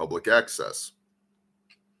for public access.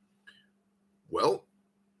 Well,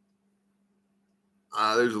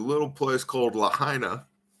 there's a little place called Lahaina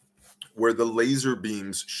where the laser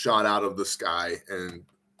beams shot out of the sky and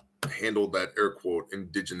handled that, air quote,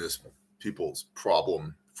 Indigenous people's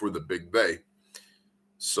problem for the Big Bay.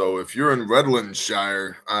 So if you're in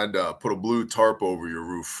Redlandshire, I'd put a blue tarp over your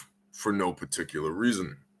roof for no particular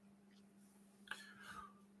reason.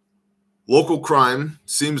 Local crime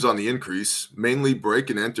seems on the increase, mainly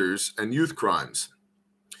break-and-enters and youth crimes.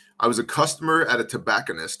 I was a customer at a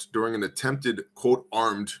tobacconist during an attempted, quote,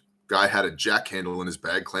 armed, guy had a jack handle in his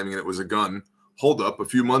bag claiming it was a gun, hold up a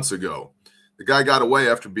few months ago. The guy got away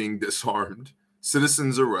after being disarmed.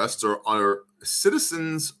 Citizens' arrests are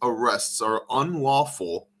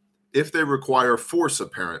unlawful if they require force,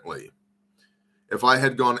 apparently. If I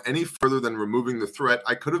had gone any further than removing the threat,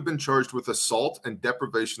 I could have been charged with assault and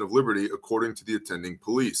deprivation of liberty, according to the attending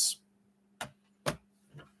police.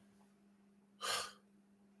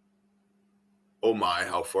 Oh my,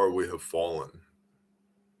 how far we have fallen.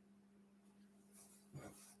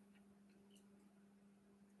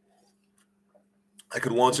 I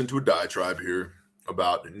could launch into a diatribe here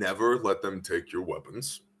about never let them take your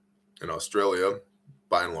weapons. In Australia,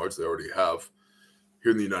 by and large, they already have.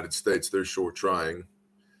 Here in the United States, they're sure trying.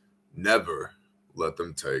 Never let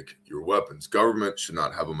them take your weapons. Government should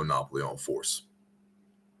not have a monopoly on force.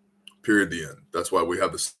 Period, the end. That's why we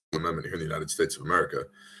have the Second Amendment here in the United States of America,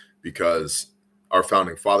 because our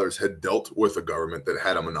founding fathers had dealt with a government that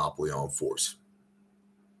had a monopoly on force.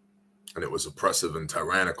 And it was oppressive and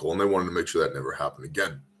tyrannical, and they wanted to make sure that never happened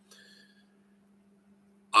again.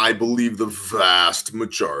 I believe the vast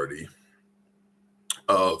majority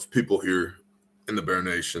of people here in the Bear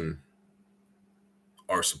Nation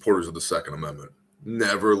are supporters of the Second Amendment.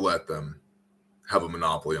 Never let them have a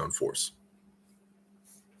monopoly on force.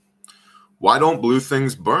 Why don't blue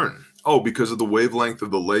things burn? Oh, because of the wavelength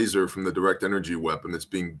of the laser from the direct energy weapon that's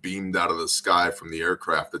being beamed out of the sky from the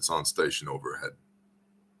aircraft that's on station overhead.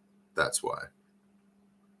 That's why.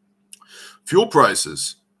 Fuel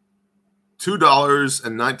prices,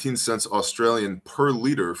 $2.19 Australian per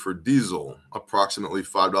liter for diesel, approximately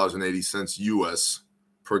 $5.80 US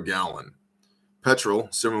per gallon. Petrol,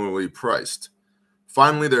 similarly priced.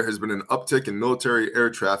 Finally, there has been an uptick in military air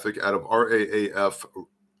traffic out of RAAF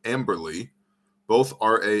Amberley, both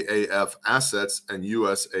RAAF assets and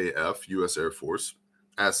USAF, U.S. Air Force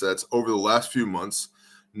assets, over the last few months,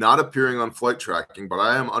 not appearing on flight tracking, but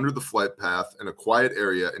I am under the flight path in a quiet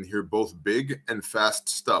area and hear both big and fast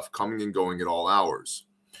stuff coming and going at all hours.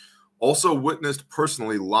 Also witnessed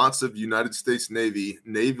personally lots of United States Navy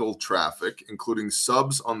naval traffic, including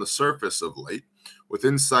subs on the surface of late,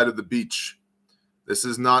 within sight of the beach. This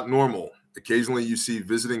is not normal. Occasionally you see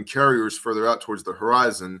visiting carriers further out towards the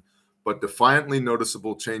horizon, but defiantly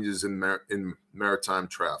noticeable changes in maritime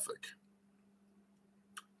traffic.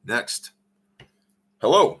 Next.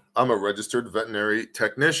 Hello, I'm a registered veterinary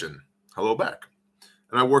technician. Hello back.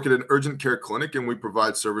 And I work at an urgent care clinic, and we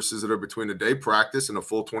provide services that are between a day practice and a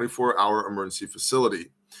full 24-hour emergency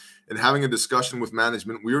facility. In having a discussion with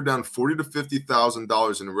management, we are down $40,000 to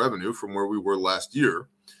 $50,000 in revenue from where we were last year,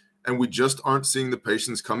 and we just aren't seeing the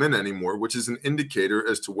patients come in anymore, which is an indicator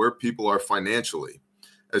as to where people are financially,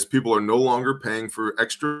 as people are no longer paying for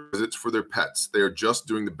extra visits for their pets. They are just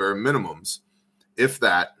doing the bare minimums, if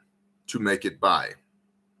that, to make it by.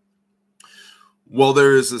 While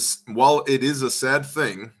it is a sad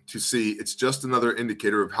thing to see, it's just another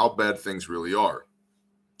indicator of how bad things really are.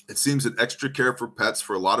 It seems that extra care for pets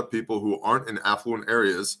for a lot of people who aren't in affluent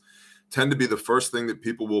areas tend to be the first thing that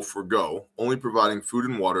people will forgo, only providing food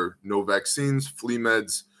and water, no vaccines, flea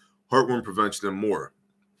meds, heartworm prevention, and more.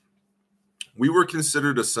 We were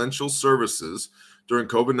considered essential services during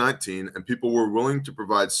COVID-19, and people were willing to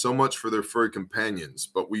provide so much for their furry companions,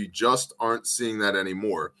 but we just aren't seeing that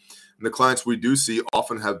anymore. And the clients we do see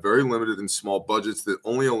often have very limited and small budgets that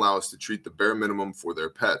only allow us to treat the bare minimum for their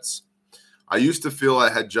pets. I used to feel I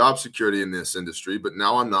had job security in this industry, but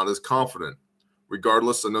now I'm not as confident.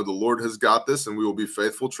 Regardless, I know the Lord has got this, and we will be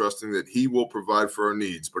faithful, trusting that He will provide for our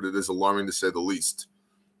needs, but it is alarming to say the least.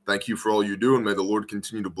 Thank you for all you do, and may the Lord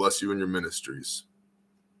continue to bless you in your ministries.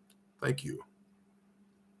 Thank you.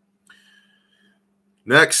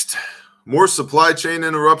 Next, more supply chain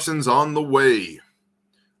interruptions on the way.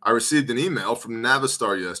 I received an email from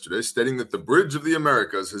Navistar yesterday stating that the Bridge of the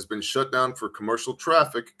Americas has been shut down for commercial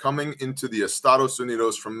traffic coming into the Estados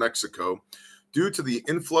Unidos from Mexico due to the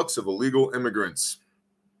influx of illegal immigrants.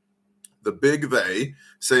 The big they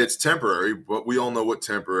say it's temporary, but we all know what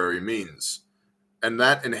temporary means. And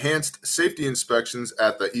that enhanced safety inspections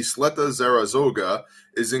at the Isleta Zaragoza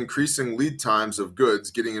is increasing lead times of goods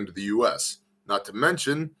getting into the U.S., not to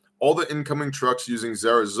mention all the incoming trucks using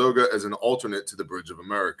Zaragoza as an alternate to the Bridge of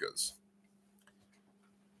Americas.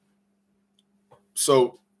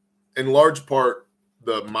 So, in large part,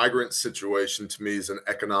 the migrant situation to me is an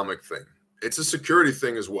economic thing. It's a security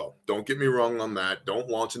thing as well. Don't get me wrong on that. Don't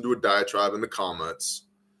launch into a diatribe in the comments.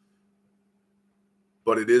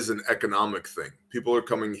 But it is an economic thing. People are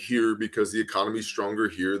coming here because the economy is stronger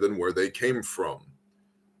here than where they came from.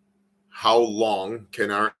 How long can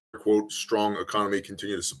our, quote, strong economy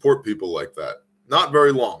continue to support people like that? Not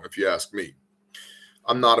very long, if you ask me.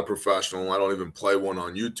 I'm not a professional. I don't even play one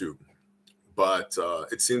on YouTube. But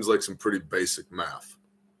it seems like some pretty basic math.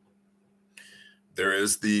 There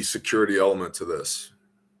is the security element to this.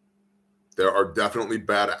 There are definitely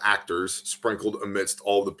bad actors sprinkled amidst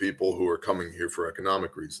all the people who are coming here for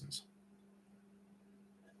economic reasons.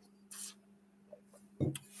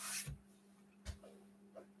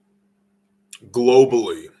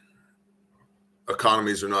 Globally,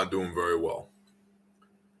 economies are not doing very well.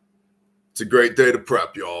 It's a great day to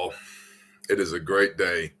prep, y'all. It is a great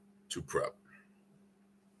day to prep.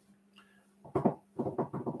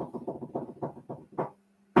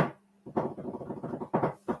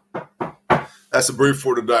 That's a brief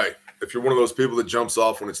for today. If you're one of those people that jumps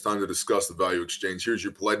off when it's time to discuss the value exchange, here's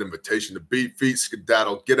your polite invitation to beat, feet,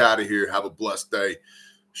 skedaddle, get out of here, have a blessed day.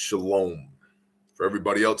 Shalom. For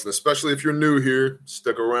everybody else, and especially if you're new here,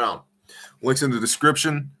 stick around. Links in the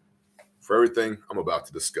description for everything I'm about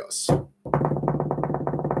to discuss.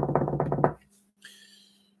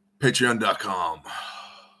 Patreon.com.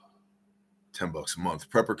 $10 a month.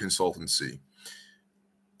 Prepper Consultancy.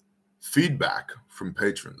 Feedback from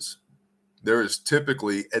patrons. There is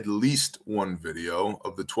typically at least one video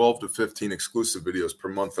of the 12 to 15 exclusive videos per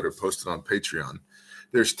month that are posted on Patreon.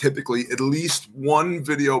 There's typically at least one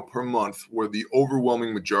video per month where the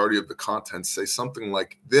overwhelming majority of the content say something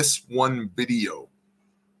like, this one video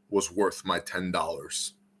was worth my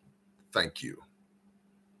 $10. Thank you.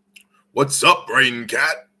 What's up, Brain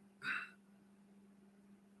Cat?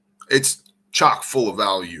 It's chock full of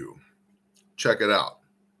value. Check it out.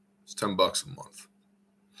 It's $10 a month.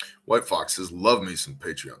 White Fox says, love me some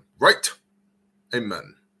Patreon. Right.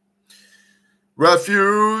 Amen.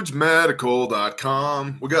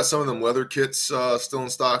 RefugeMedical.com. We got some of them leather kits still in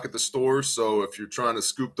stock at the store. So if you're trying to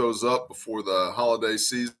scoop those up before the holiday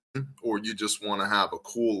season, or you just want to have a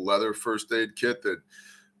cool leather first aid kit that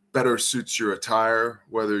better suits your attire,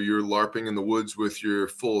 whether you're LARPing in the woods with your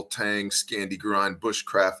full tang Scandi grind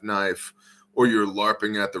bushcraft knife, or you're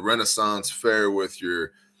LARPing at the Renaissance Fair with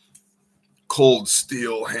your cold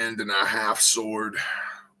steel hand and a half sword,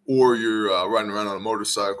 or you're riding around on a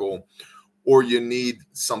motorcycle, or you need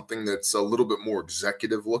something that's a little bit more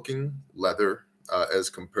executive looking leather as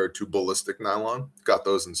compared to ballistic nylon. Got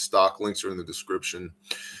those in stock. Links are in the description.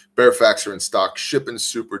 Bearfax are in stock, shipping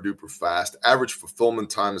super duper fast. Average fulfillment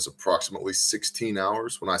time is approximately 16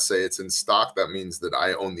 hours. When I say it's in stock, that means that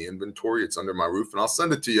I own the inventory. It's under my roof, and I'll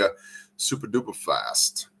send it to you super duper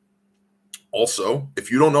fast. Also,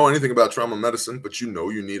 if you don't know anything about trauma medicine, but you know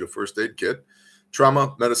you need a first aid kit,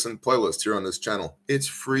 trauma medicine playlist here on this channel. It's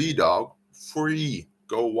free, dog. Free.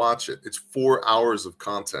 Go watch it. It's 4 hours of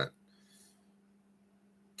content.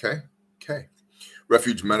 Okay.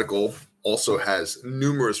 Refuge Medical also has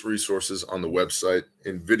numerous resources on the website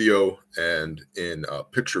in video and in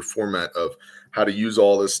picture format of how to use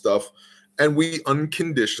all this stuff. And we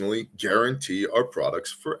unconditionally guarantee our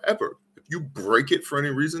products forever. If you break it for any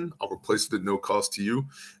reason, I'll replace it at no cost to you.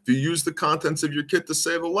 If you use the contents of your kit to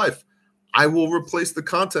save a life, I will replace the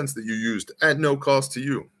contents that you used at no cost to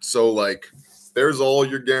you. So there's all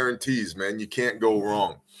your guarantees, man. You can't go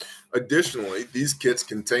wrong. Additionally, these kits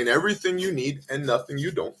contain everything you need and nothing you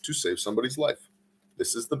don't to save somebody's life.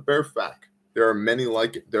 This is the bare fact. There are many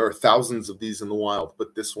like it. There are thousands of these in the wild,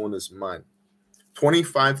 but this one is mine.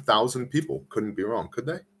 25,000 people couldn't be wrong, could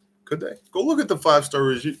they? Go look at the 5-star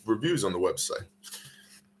reviews on the website.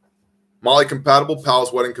 Molly compatible,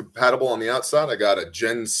 Pal's Wedding compatible on the outside. I got a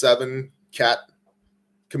Gen 7 CAT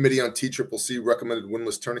Committee on TCCC recommended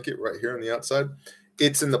windlass tourniquet right here on the outside.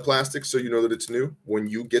 It's in the plastic, so you know that it's new. When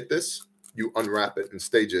you get this, you unwrap it and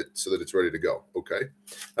stage it so that it's ready to go, okay?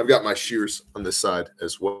 I've got my shears on this side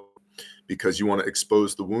as well because you want to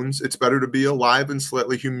expose the wounds. It's better to be alive and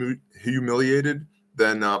slightly humiliated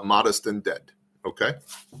than modest and dead, okay?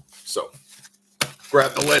 So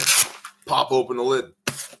grab the lid, pop open the lid,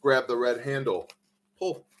 grab the red handle,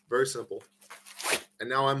 pull, very simple. And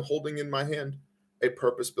now I'm holding in my hand a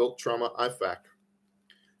purpose-built trauma IFAK.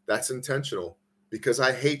 That's intentional because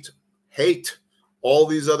I hate all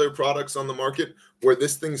these other products on the market where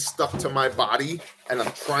this thing's stuck to my body and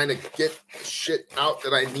I'm trying to get shit out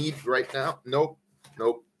that I need right now. Nope.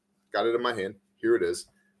 Got it in my hand. Here it is.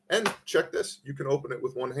 And check this. You can open it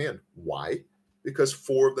with one hand. Why? Because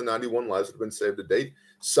 4 of the 91 lives have been saved to date.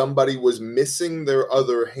 Somebody was missing their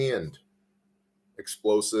other hand.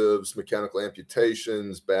 Explosives, mechanical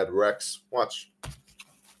amputations, bad wrecks. Watch.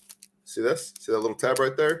 See this? See that little tab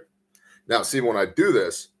right there? Now, see, when I do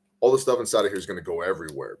this, all the stuff inside of here is going to go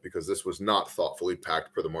everywhere because this was not thoughtfully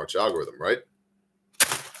packed per the March algorithm, right?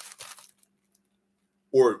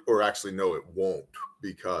 Or actually, no, it won't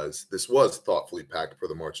because this was thoughtfully packed per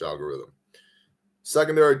the March algorithm.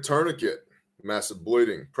 Secondary tourniquet, massive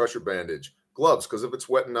bleeding, pressure bandage, gloves, because if it's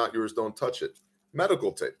wet and not yours, don't touch it.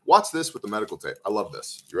 Medical tape. Watch this with the medical tape. I love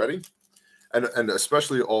this. You ready? And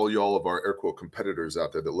especially all y'all of our air quote competitors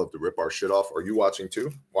out there that love to rip our shit off. Are you watching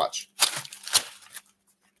too? Watch.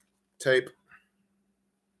 Tape.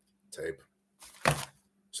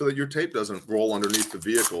 So that your tape doesn't roll underneath the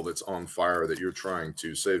vehicle that's on fire that you're trying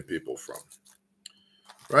to save people from.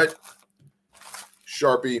 Right?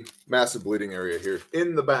 Sharpie, massive bleeding area here.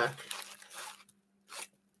 In the back,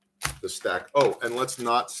 the stack. Oh, and let's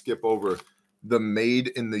not skip over the made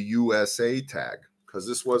in the USA tag because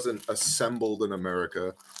this wasn't assembled in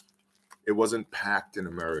America. It wasn't packed in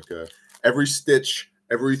America. Every stitch,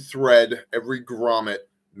 every thread, every grommet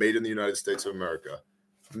made in the United States of America.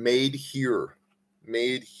 Made here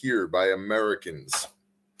by Americans.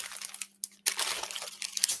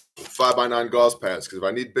 5x9 gauze pads, because if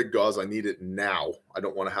I need big gauze, I need it now. I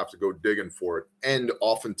don't want to have to go digging for it. And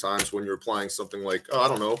oftentimes when you're applying something like, I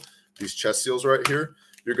don't know, these chest seals right here,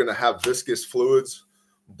 you're going to have viscous fluids,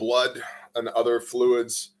 blood, and other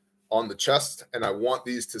fluids on the chest. And I want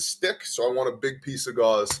these to stick, so I want a big piece of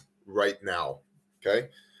gauze right now. Okay?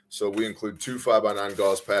 So we include 2 5x9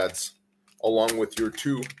 gauze pads along with your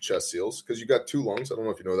 2 chest seals, because you got 2 lungs. I don't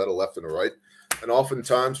know if you know that, a left and a right. And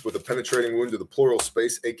oftentimes with a penetrating wound to the pleural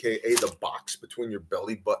space, aka the box between your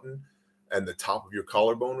belly button and the top of your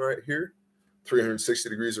collarbone right here, 360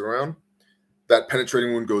 degrees around, that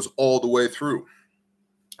penetrating wound goes all the way through.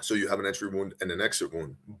 So you have an entry wound and an exit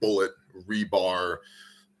wound, bullet, rebar,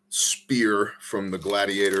 spear from the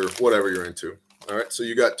gladiator, whatever you're into. All right, so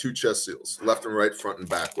you got 2 chest seals, left and right, front and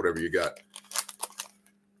back, whatever you got.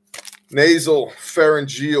 Nasal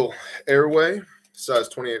pharyngeal airway, size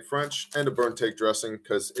 28 French, and a burn tech dressing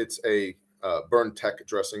because it's a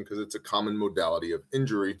common modality of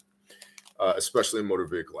injury, especially in motor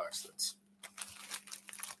vehicle accidents.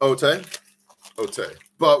 Ote.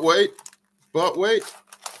 But wait,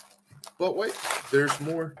 there's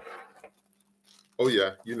more. Oh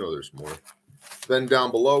yeah, you know there's more. Then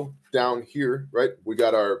down below, down here, right, we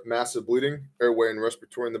got our massive bleeding, airway and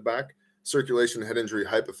respiratory in the back, circulation, head injury,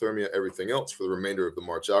 hypothermia, everything else for the remainder of the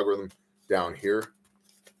March algorithm down here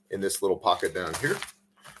in this little pocket down here.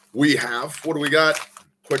 We have, what do we got?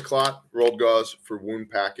 Quick clot, rolled gauze for wound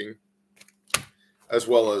packing, as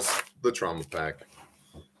well as the trauma pack.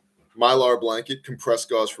 Mylar blanket, compressed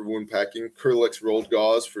gauze for wound packing, Kerlix rolled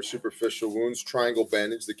gauze for superficial wounds, triangle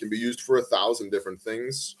bandage that can be used for 1,000 different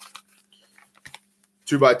things.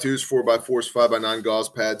 2x2s, 4x4s, 5x9 gauze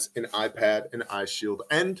pads, an eye pad, an eye shield,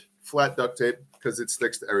 and flat duct tape because it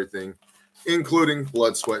sticks to everything, including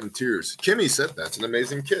blood, sweat, and tears. Kimmy said that's an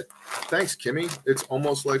amazing kit. Thanks, Kimmy. It's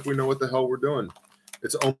almost like we know what the hell we're doing.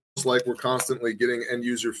 It's almost like we're constantly getting end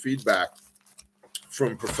user feedback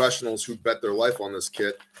from professionals who bet their life on this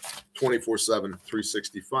kit 24/7,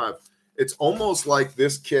 365. It's almost like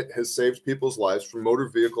this kit has saved people's lives from motor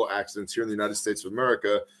vehicle accidents here in the United States of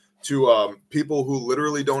America to people who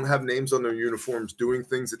literally don't have names on their uniforms doing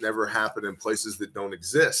things that never happen in places that don't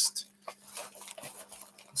exist.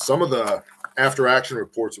 Some of the after action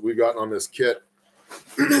reports that we've gotten on this kit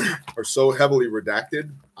are so heavily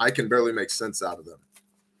redacted, I can barely make sense out of them.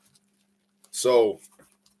 So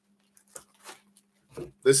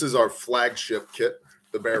this is our flagship kit,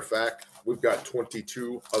 the Barefac. We've got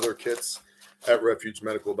 22 other kits at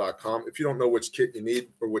refugemedical.com. If you don't know which kit you need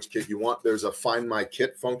or which kit you want, there's a Find My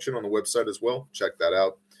Kit function on the website as well. Check that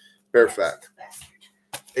out. Barefac.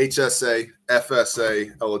 HSA,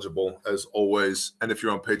 FSA eligible as always. And if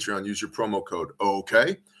you're on Patreon, use your promo code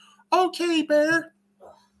OK. OK, Bear.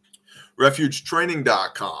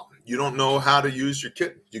 Refugetraining.com. You don't know how to use your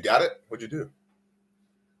kit. You got it? What'd you do?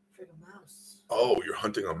 For the mouse. Oh, you're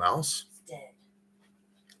hunting a mouse? It's dead.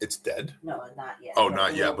 It's dead? No, not yet. Oh,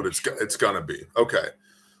 not yet, but it's gonna be. Okay.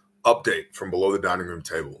 Update from below the dining room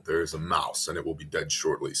table. There is a mouse, and it will be dead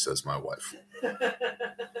shortly, says my wife.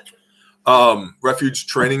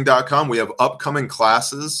 Refugetraining.com. We have upcoming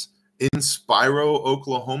classes in Spiro,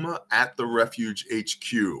 Oklahoma at the Refuge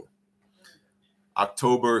HQ.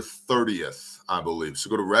 October 30th, I believe. So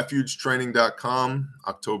go to refugetraining.com.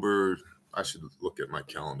 October, I should look at my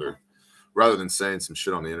calendar rather than saying some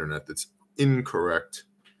shit on the internet that's incorrect.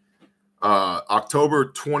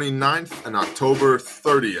 October 29th and October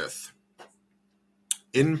 30th.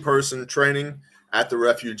 In-person training at the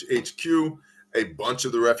Refuge HQ. A bunch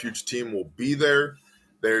of the Refuge team will be there.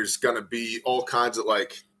 There's going to be all kinds of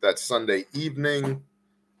like that Sunday evening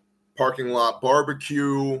parking lot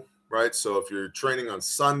barbecue, right? So if you're training on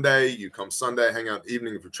Sunday, you come Sunday, hang out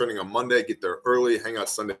evening. If you're training on Monday, get there early, hang out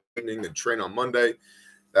Sunday evening, then train on Monday.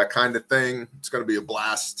 That kind of thing. It's going to be a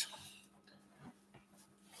blast.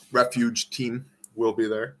 Refuge team will be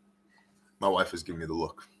there. My wife is giving me the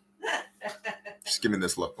look. She's giving me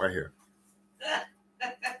this look right here.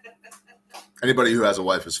 Anybody who has a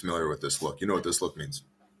wife is familiar with this look. You know what this look means.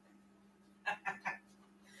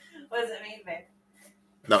 What does it mean, babe?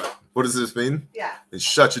 No, what does this mean? Yeah. And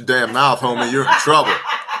shut your damn mouth, homie. You're in trouble.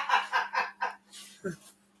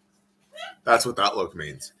 That's what that look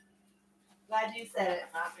means. Glad you said it,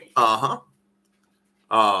 not me.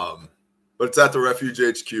 But it's at the Refuge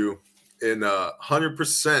HQ in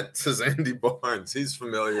 100%, says Andy Barnes. He's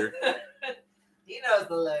familiar. He knows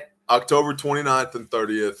the look. October 29th and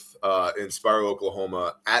 30th in Spiro,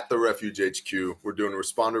 Oklahoma at the Refuge HQ. We're doing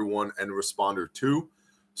Responder 1 and Responder 2.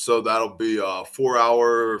 So that'll be a 4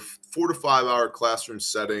 to 5 hour classroom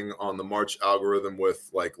setting on the March algorithm with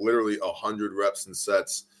like literally 100 reps and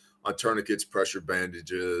sets on tourniquets, pressure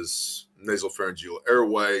bandages, nasopharyngeal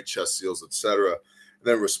airway, chest seals, etc. And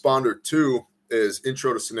then Responder 2 is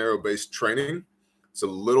intro to scenario-based training. It's a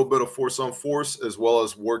little bit of force on force as well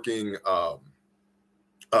as working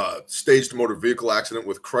staged motor vehicle accident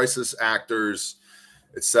with crisis actors,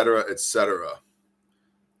 etc., etc.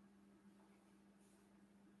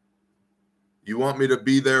 You want me to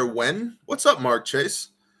be there when? What's up, Mark Chase?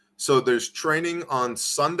 So there's training on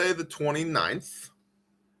Sunday the 29th.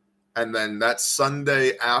 And then that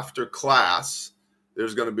Sunday after class,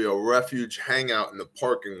 there's going to be a Refuge hangout in the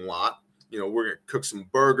parking lot. You know, we're going to cook some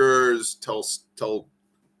burgers, tell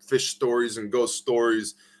fish stories and ghost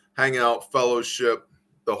stories, hang out, fellowship,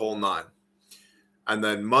 the whole nine. And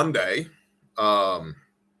then Monday, that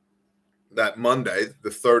Monday, the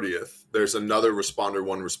 30th, there's another Responder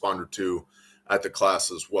 1, Responder 2 at the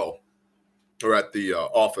class as well, or at the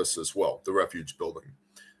office as well, the Refuge building.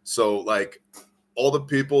 So like all the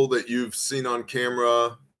people that you've seen on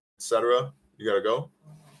camera, etc., you got to go.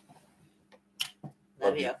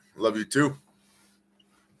 Love you. Love you too.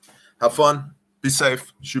 Have fun. Be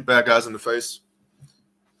safe. Shoot bad guys in the face.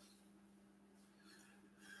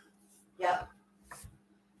 Yep.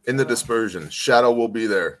 In the dispersion, Shadow will be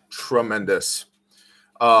there. Tremendous.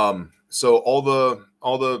 So all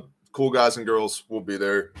the cool guys and girls will be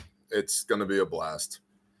there. It's going to be a blast.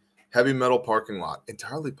 Heavy metal parking lot.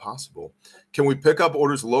 Entirely possible. Can we pick up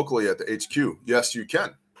orders locally at the HQ? Yes, you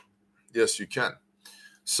can. Yes, you can.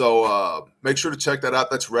 So make sure to check that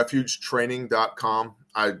out. That's refugetraining.com.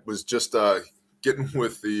 I was just getting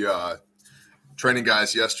with the training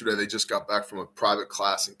guys yesterday. They just got back from a private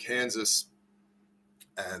class in Kansas.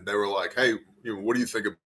 And they were like, hey, what do you think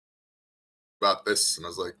about this. And I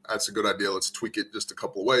was like, that's a good idea. Let's tweak it just a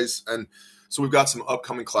couple of ways. And so we've got some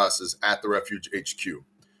upcoming classes at the Refuge HQ.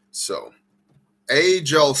 So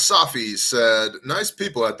Ajel Safi said, nice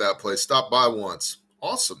people at that place. Stop by once.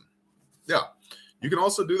 Awesome. Yeah. You can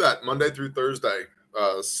also do that Monday through Thursday,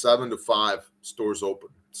 7 to 5, stores open.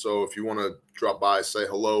 So if you want to drop by, say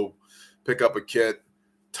hello, pick up a kit,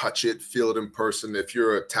 touch it, feel it in person. If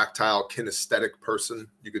you're a tactile kinesthetic person,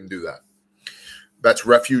 you can do that. That's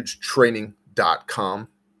refugetraining.com.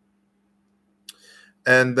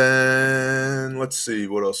 And then let's see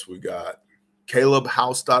what else we got.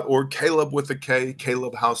 CalebHouse.org, Caleb with a K,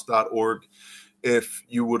 CalebHouse.org. If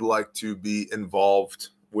you would like to be involved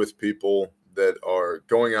with people that are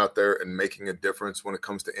going out there and making a difference when it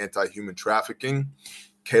comes to anti-human trafficking,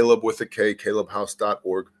 Caleb with a K,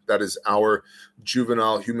 CalebHouse.org. That is our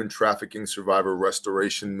juvenile human trafficking survivor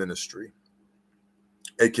restoration ministry.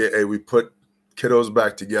 AKA, we put kiddos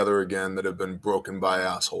back together again that have been broken by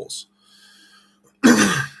assholes.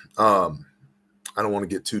 I don't want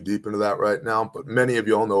to get too deep into that right now, but many of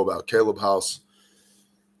y'all know about Caleb House.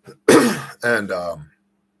 And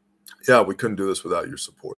yeah, we couldn't do this without your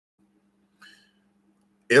support.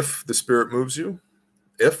 If the Spirit moves you,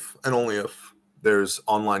 if and only if, there's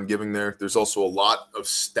online giving there. There's also a lot of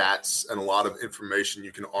stats and a lot of information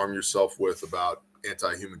you can arm yourself with about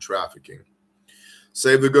anti-human trafficking.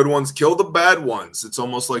 Save the good ones, kill the bad ones. It's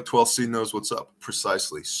almost like 12C knows what's up.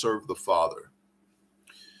 Precisely. Serve the Father.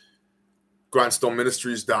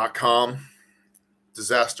 GrindstoneMinistries.com.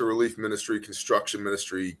 Disaster relief ministry, construction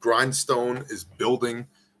ministry. Grindstone is building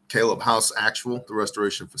Caleb House Actual, the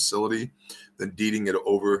restoration facility, then deeding it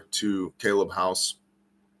over to Caleb House.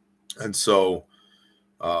 And so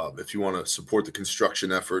if you want to support the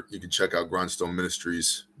construction effort, you can check out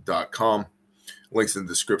grindstoneministries.com. Links in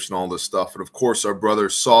the description, all this stuff. And of course, our brother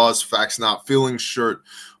Saw's Facts Not Feelings shirt,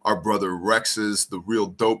 our brother Rex's The Real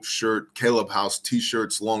Dope shirt, Caleb House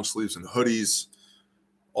t-shirts, long sleeves, and hoodies,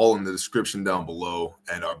 all in the description down below.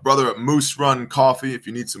 And our brother at Moose Run Coffee, if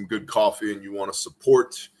you need some good coffee and you want to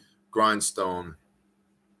support Grindstone,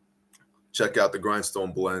 check out the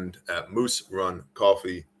Grindstone blend at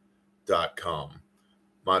mooseruncoffee.com.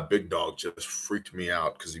 My big dog just freaked me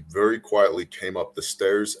out because he very quietly came up the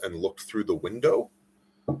stairs and looked through the window.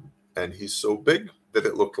 And he's so big that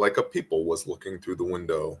it looked like a people was looking through the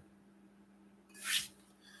window.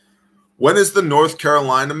 When is the North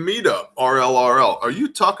Carolina meetup? RLRL. Are you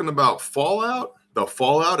talking about Fallout? The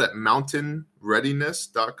Fallout at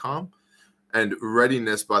mountainreadiness.com. And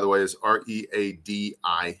readiness, by the way, is READINES.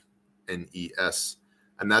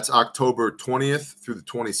 And that's October 20th through the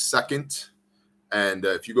 22nd. And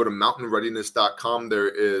if you go to mountainreadiness.com, there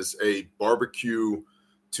is a barbecue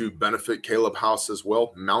to benefit Caleb House as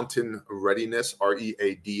well. Mountain Readiness,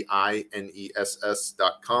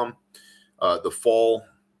 READINESS.com. The fall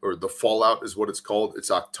or the Fallout is what it's called.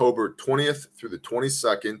 It's October 20th through the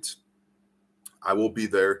 22nd. I will be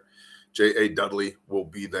there. J.A. Dudley will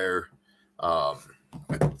be there. I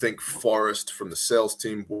think Forrest from the sales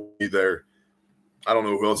team will be there. I don't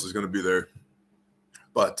know who else is going to be there.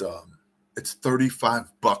 But it's $35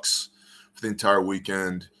 for the entire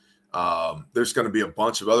weekend. There's going to be a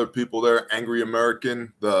bunch of other people there. Angry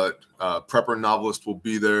American, the prepper novelist, will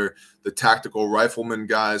be there. The tactical rifleman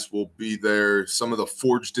guys will be there. Some of the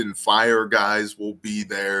Forged in Fire guys will be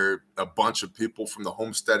there. A bunch of people from the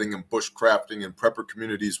homesteading and bushcrafting and prepper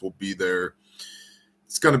communities will be there.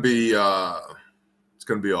 It's going to be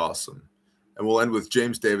awesome. And we'll end with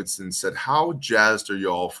James Davidson said, "How jazzed are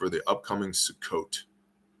y'all for the upcoming Sukkot?"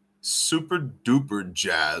 Super duper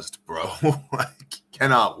jazzed, bro.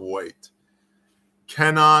 Cannot wait.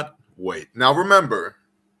 Cannot wait. Now remember,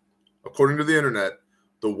 according to the internet,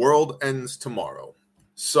 the world ends tomorrow.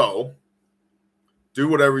 So do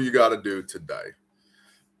whatever you got to do today.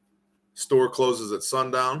 Store closes at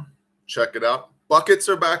sundown. Check it out. Buckets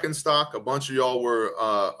are back in stock. A bunch of y'all were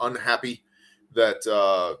unhappy that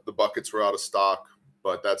the buckets were out of stock.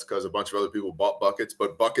 But that's because a bunch of other people bought buckets.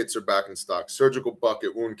 But buckets are back in stock. Surgical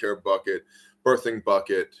bucket, wound care bucket, birthing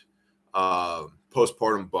bucket,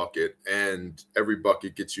 postpartum bucket. And every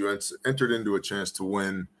bucket gets you entered into a chance to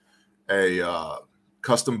win a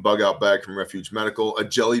custom bug out bag from Refuge Medical, a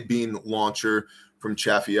jelly bean launcher from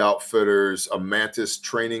Chaffee Outfitters, a Mantis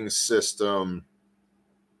training system,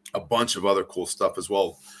 a bunch of other cool stuff as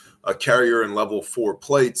well. A carrier and level 4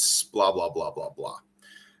 plates, blah, blah, blah, blah, blah.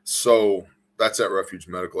 So that's at Refuge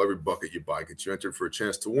Medical. Every bucket you buy gets you entered for a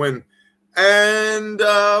chance to win. And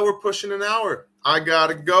we're pushing an hour. I got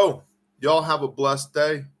to go. Y'all have a blessed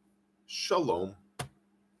day. Shalom.